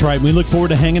much. That's right. We look forward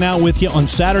to hanging out with you on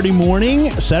Saturday morning,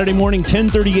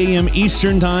 10:30 a.m.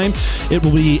 Eastern Time. It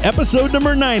will be episode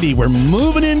number 90. We're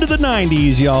moving into the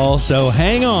 90s, y'all, so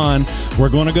hang on. We're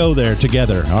going to go there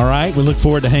together. All right. We look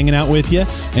forward to hanging out with you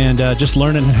and just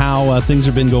learning how things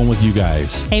have been going with you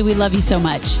guys. Hey, we love you so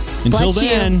much. Until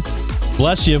then,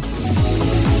 bless you.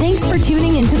 Thanks for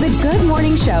tuning into the Good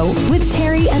Morning Show with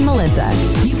Terry and Melissa.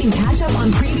 You can catch up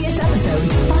on previous episodes,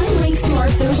 find links to our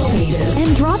social pages,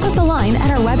 and drop us a line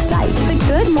at our website,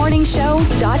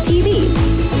 thegoodmorningshow.tv.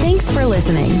 Thanks for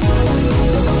listening.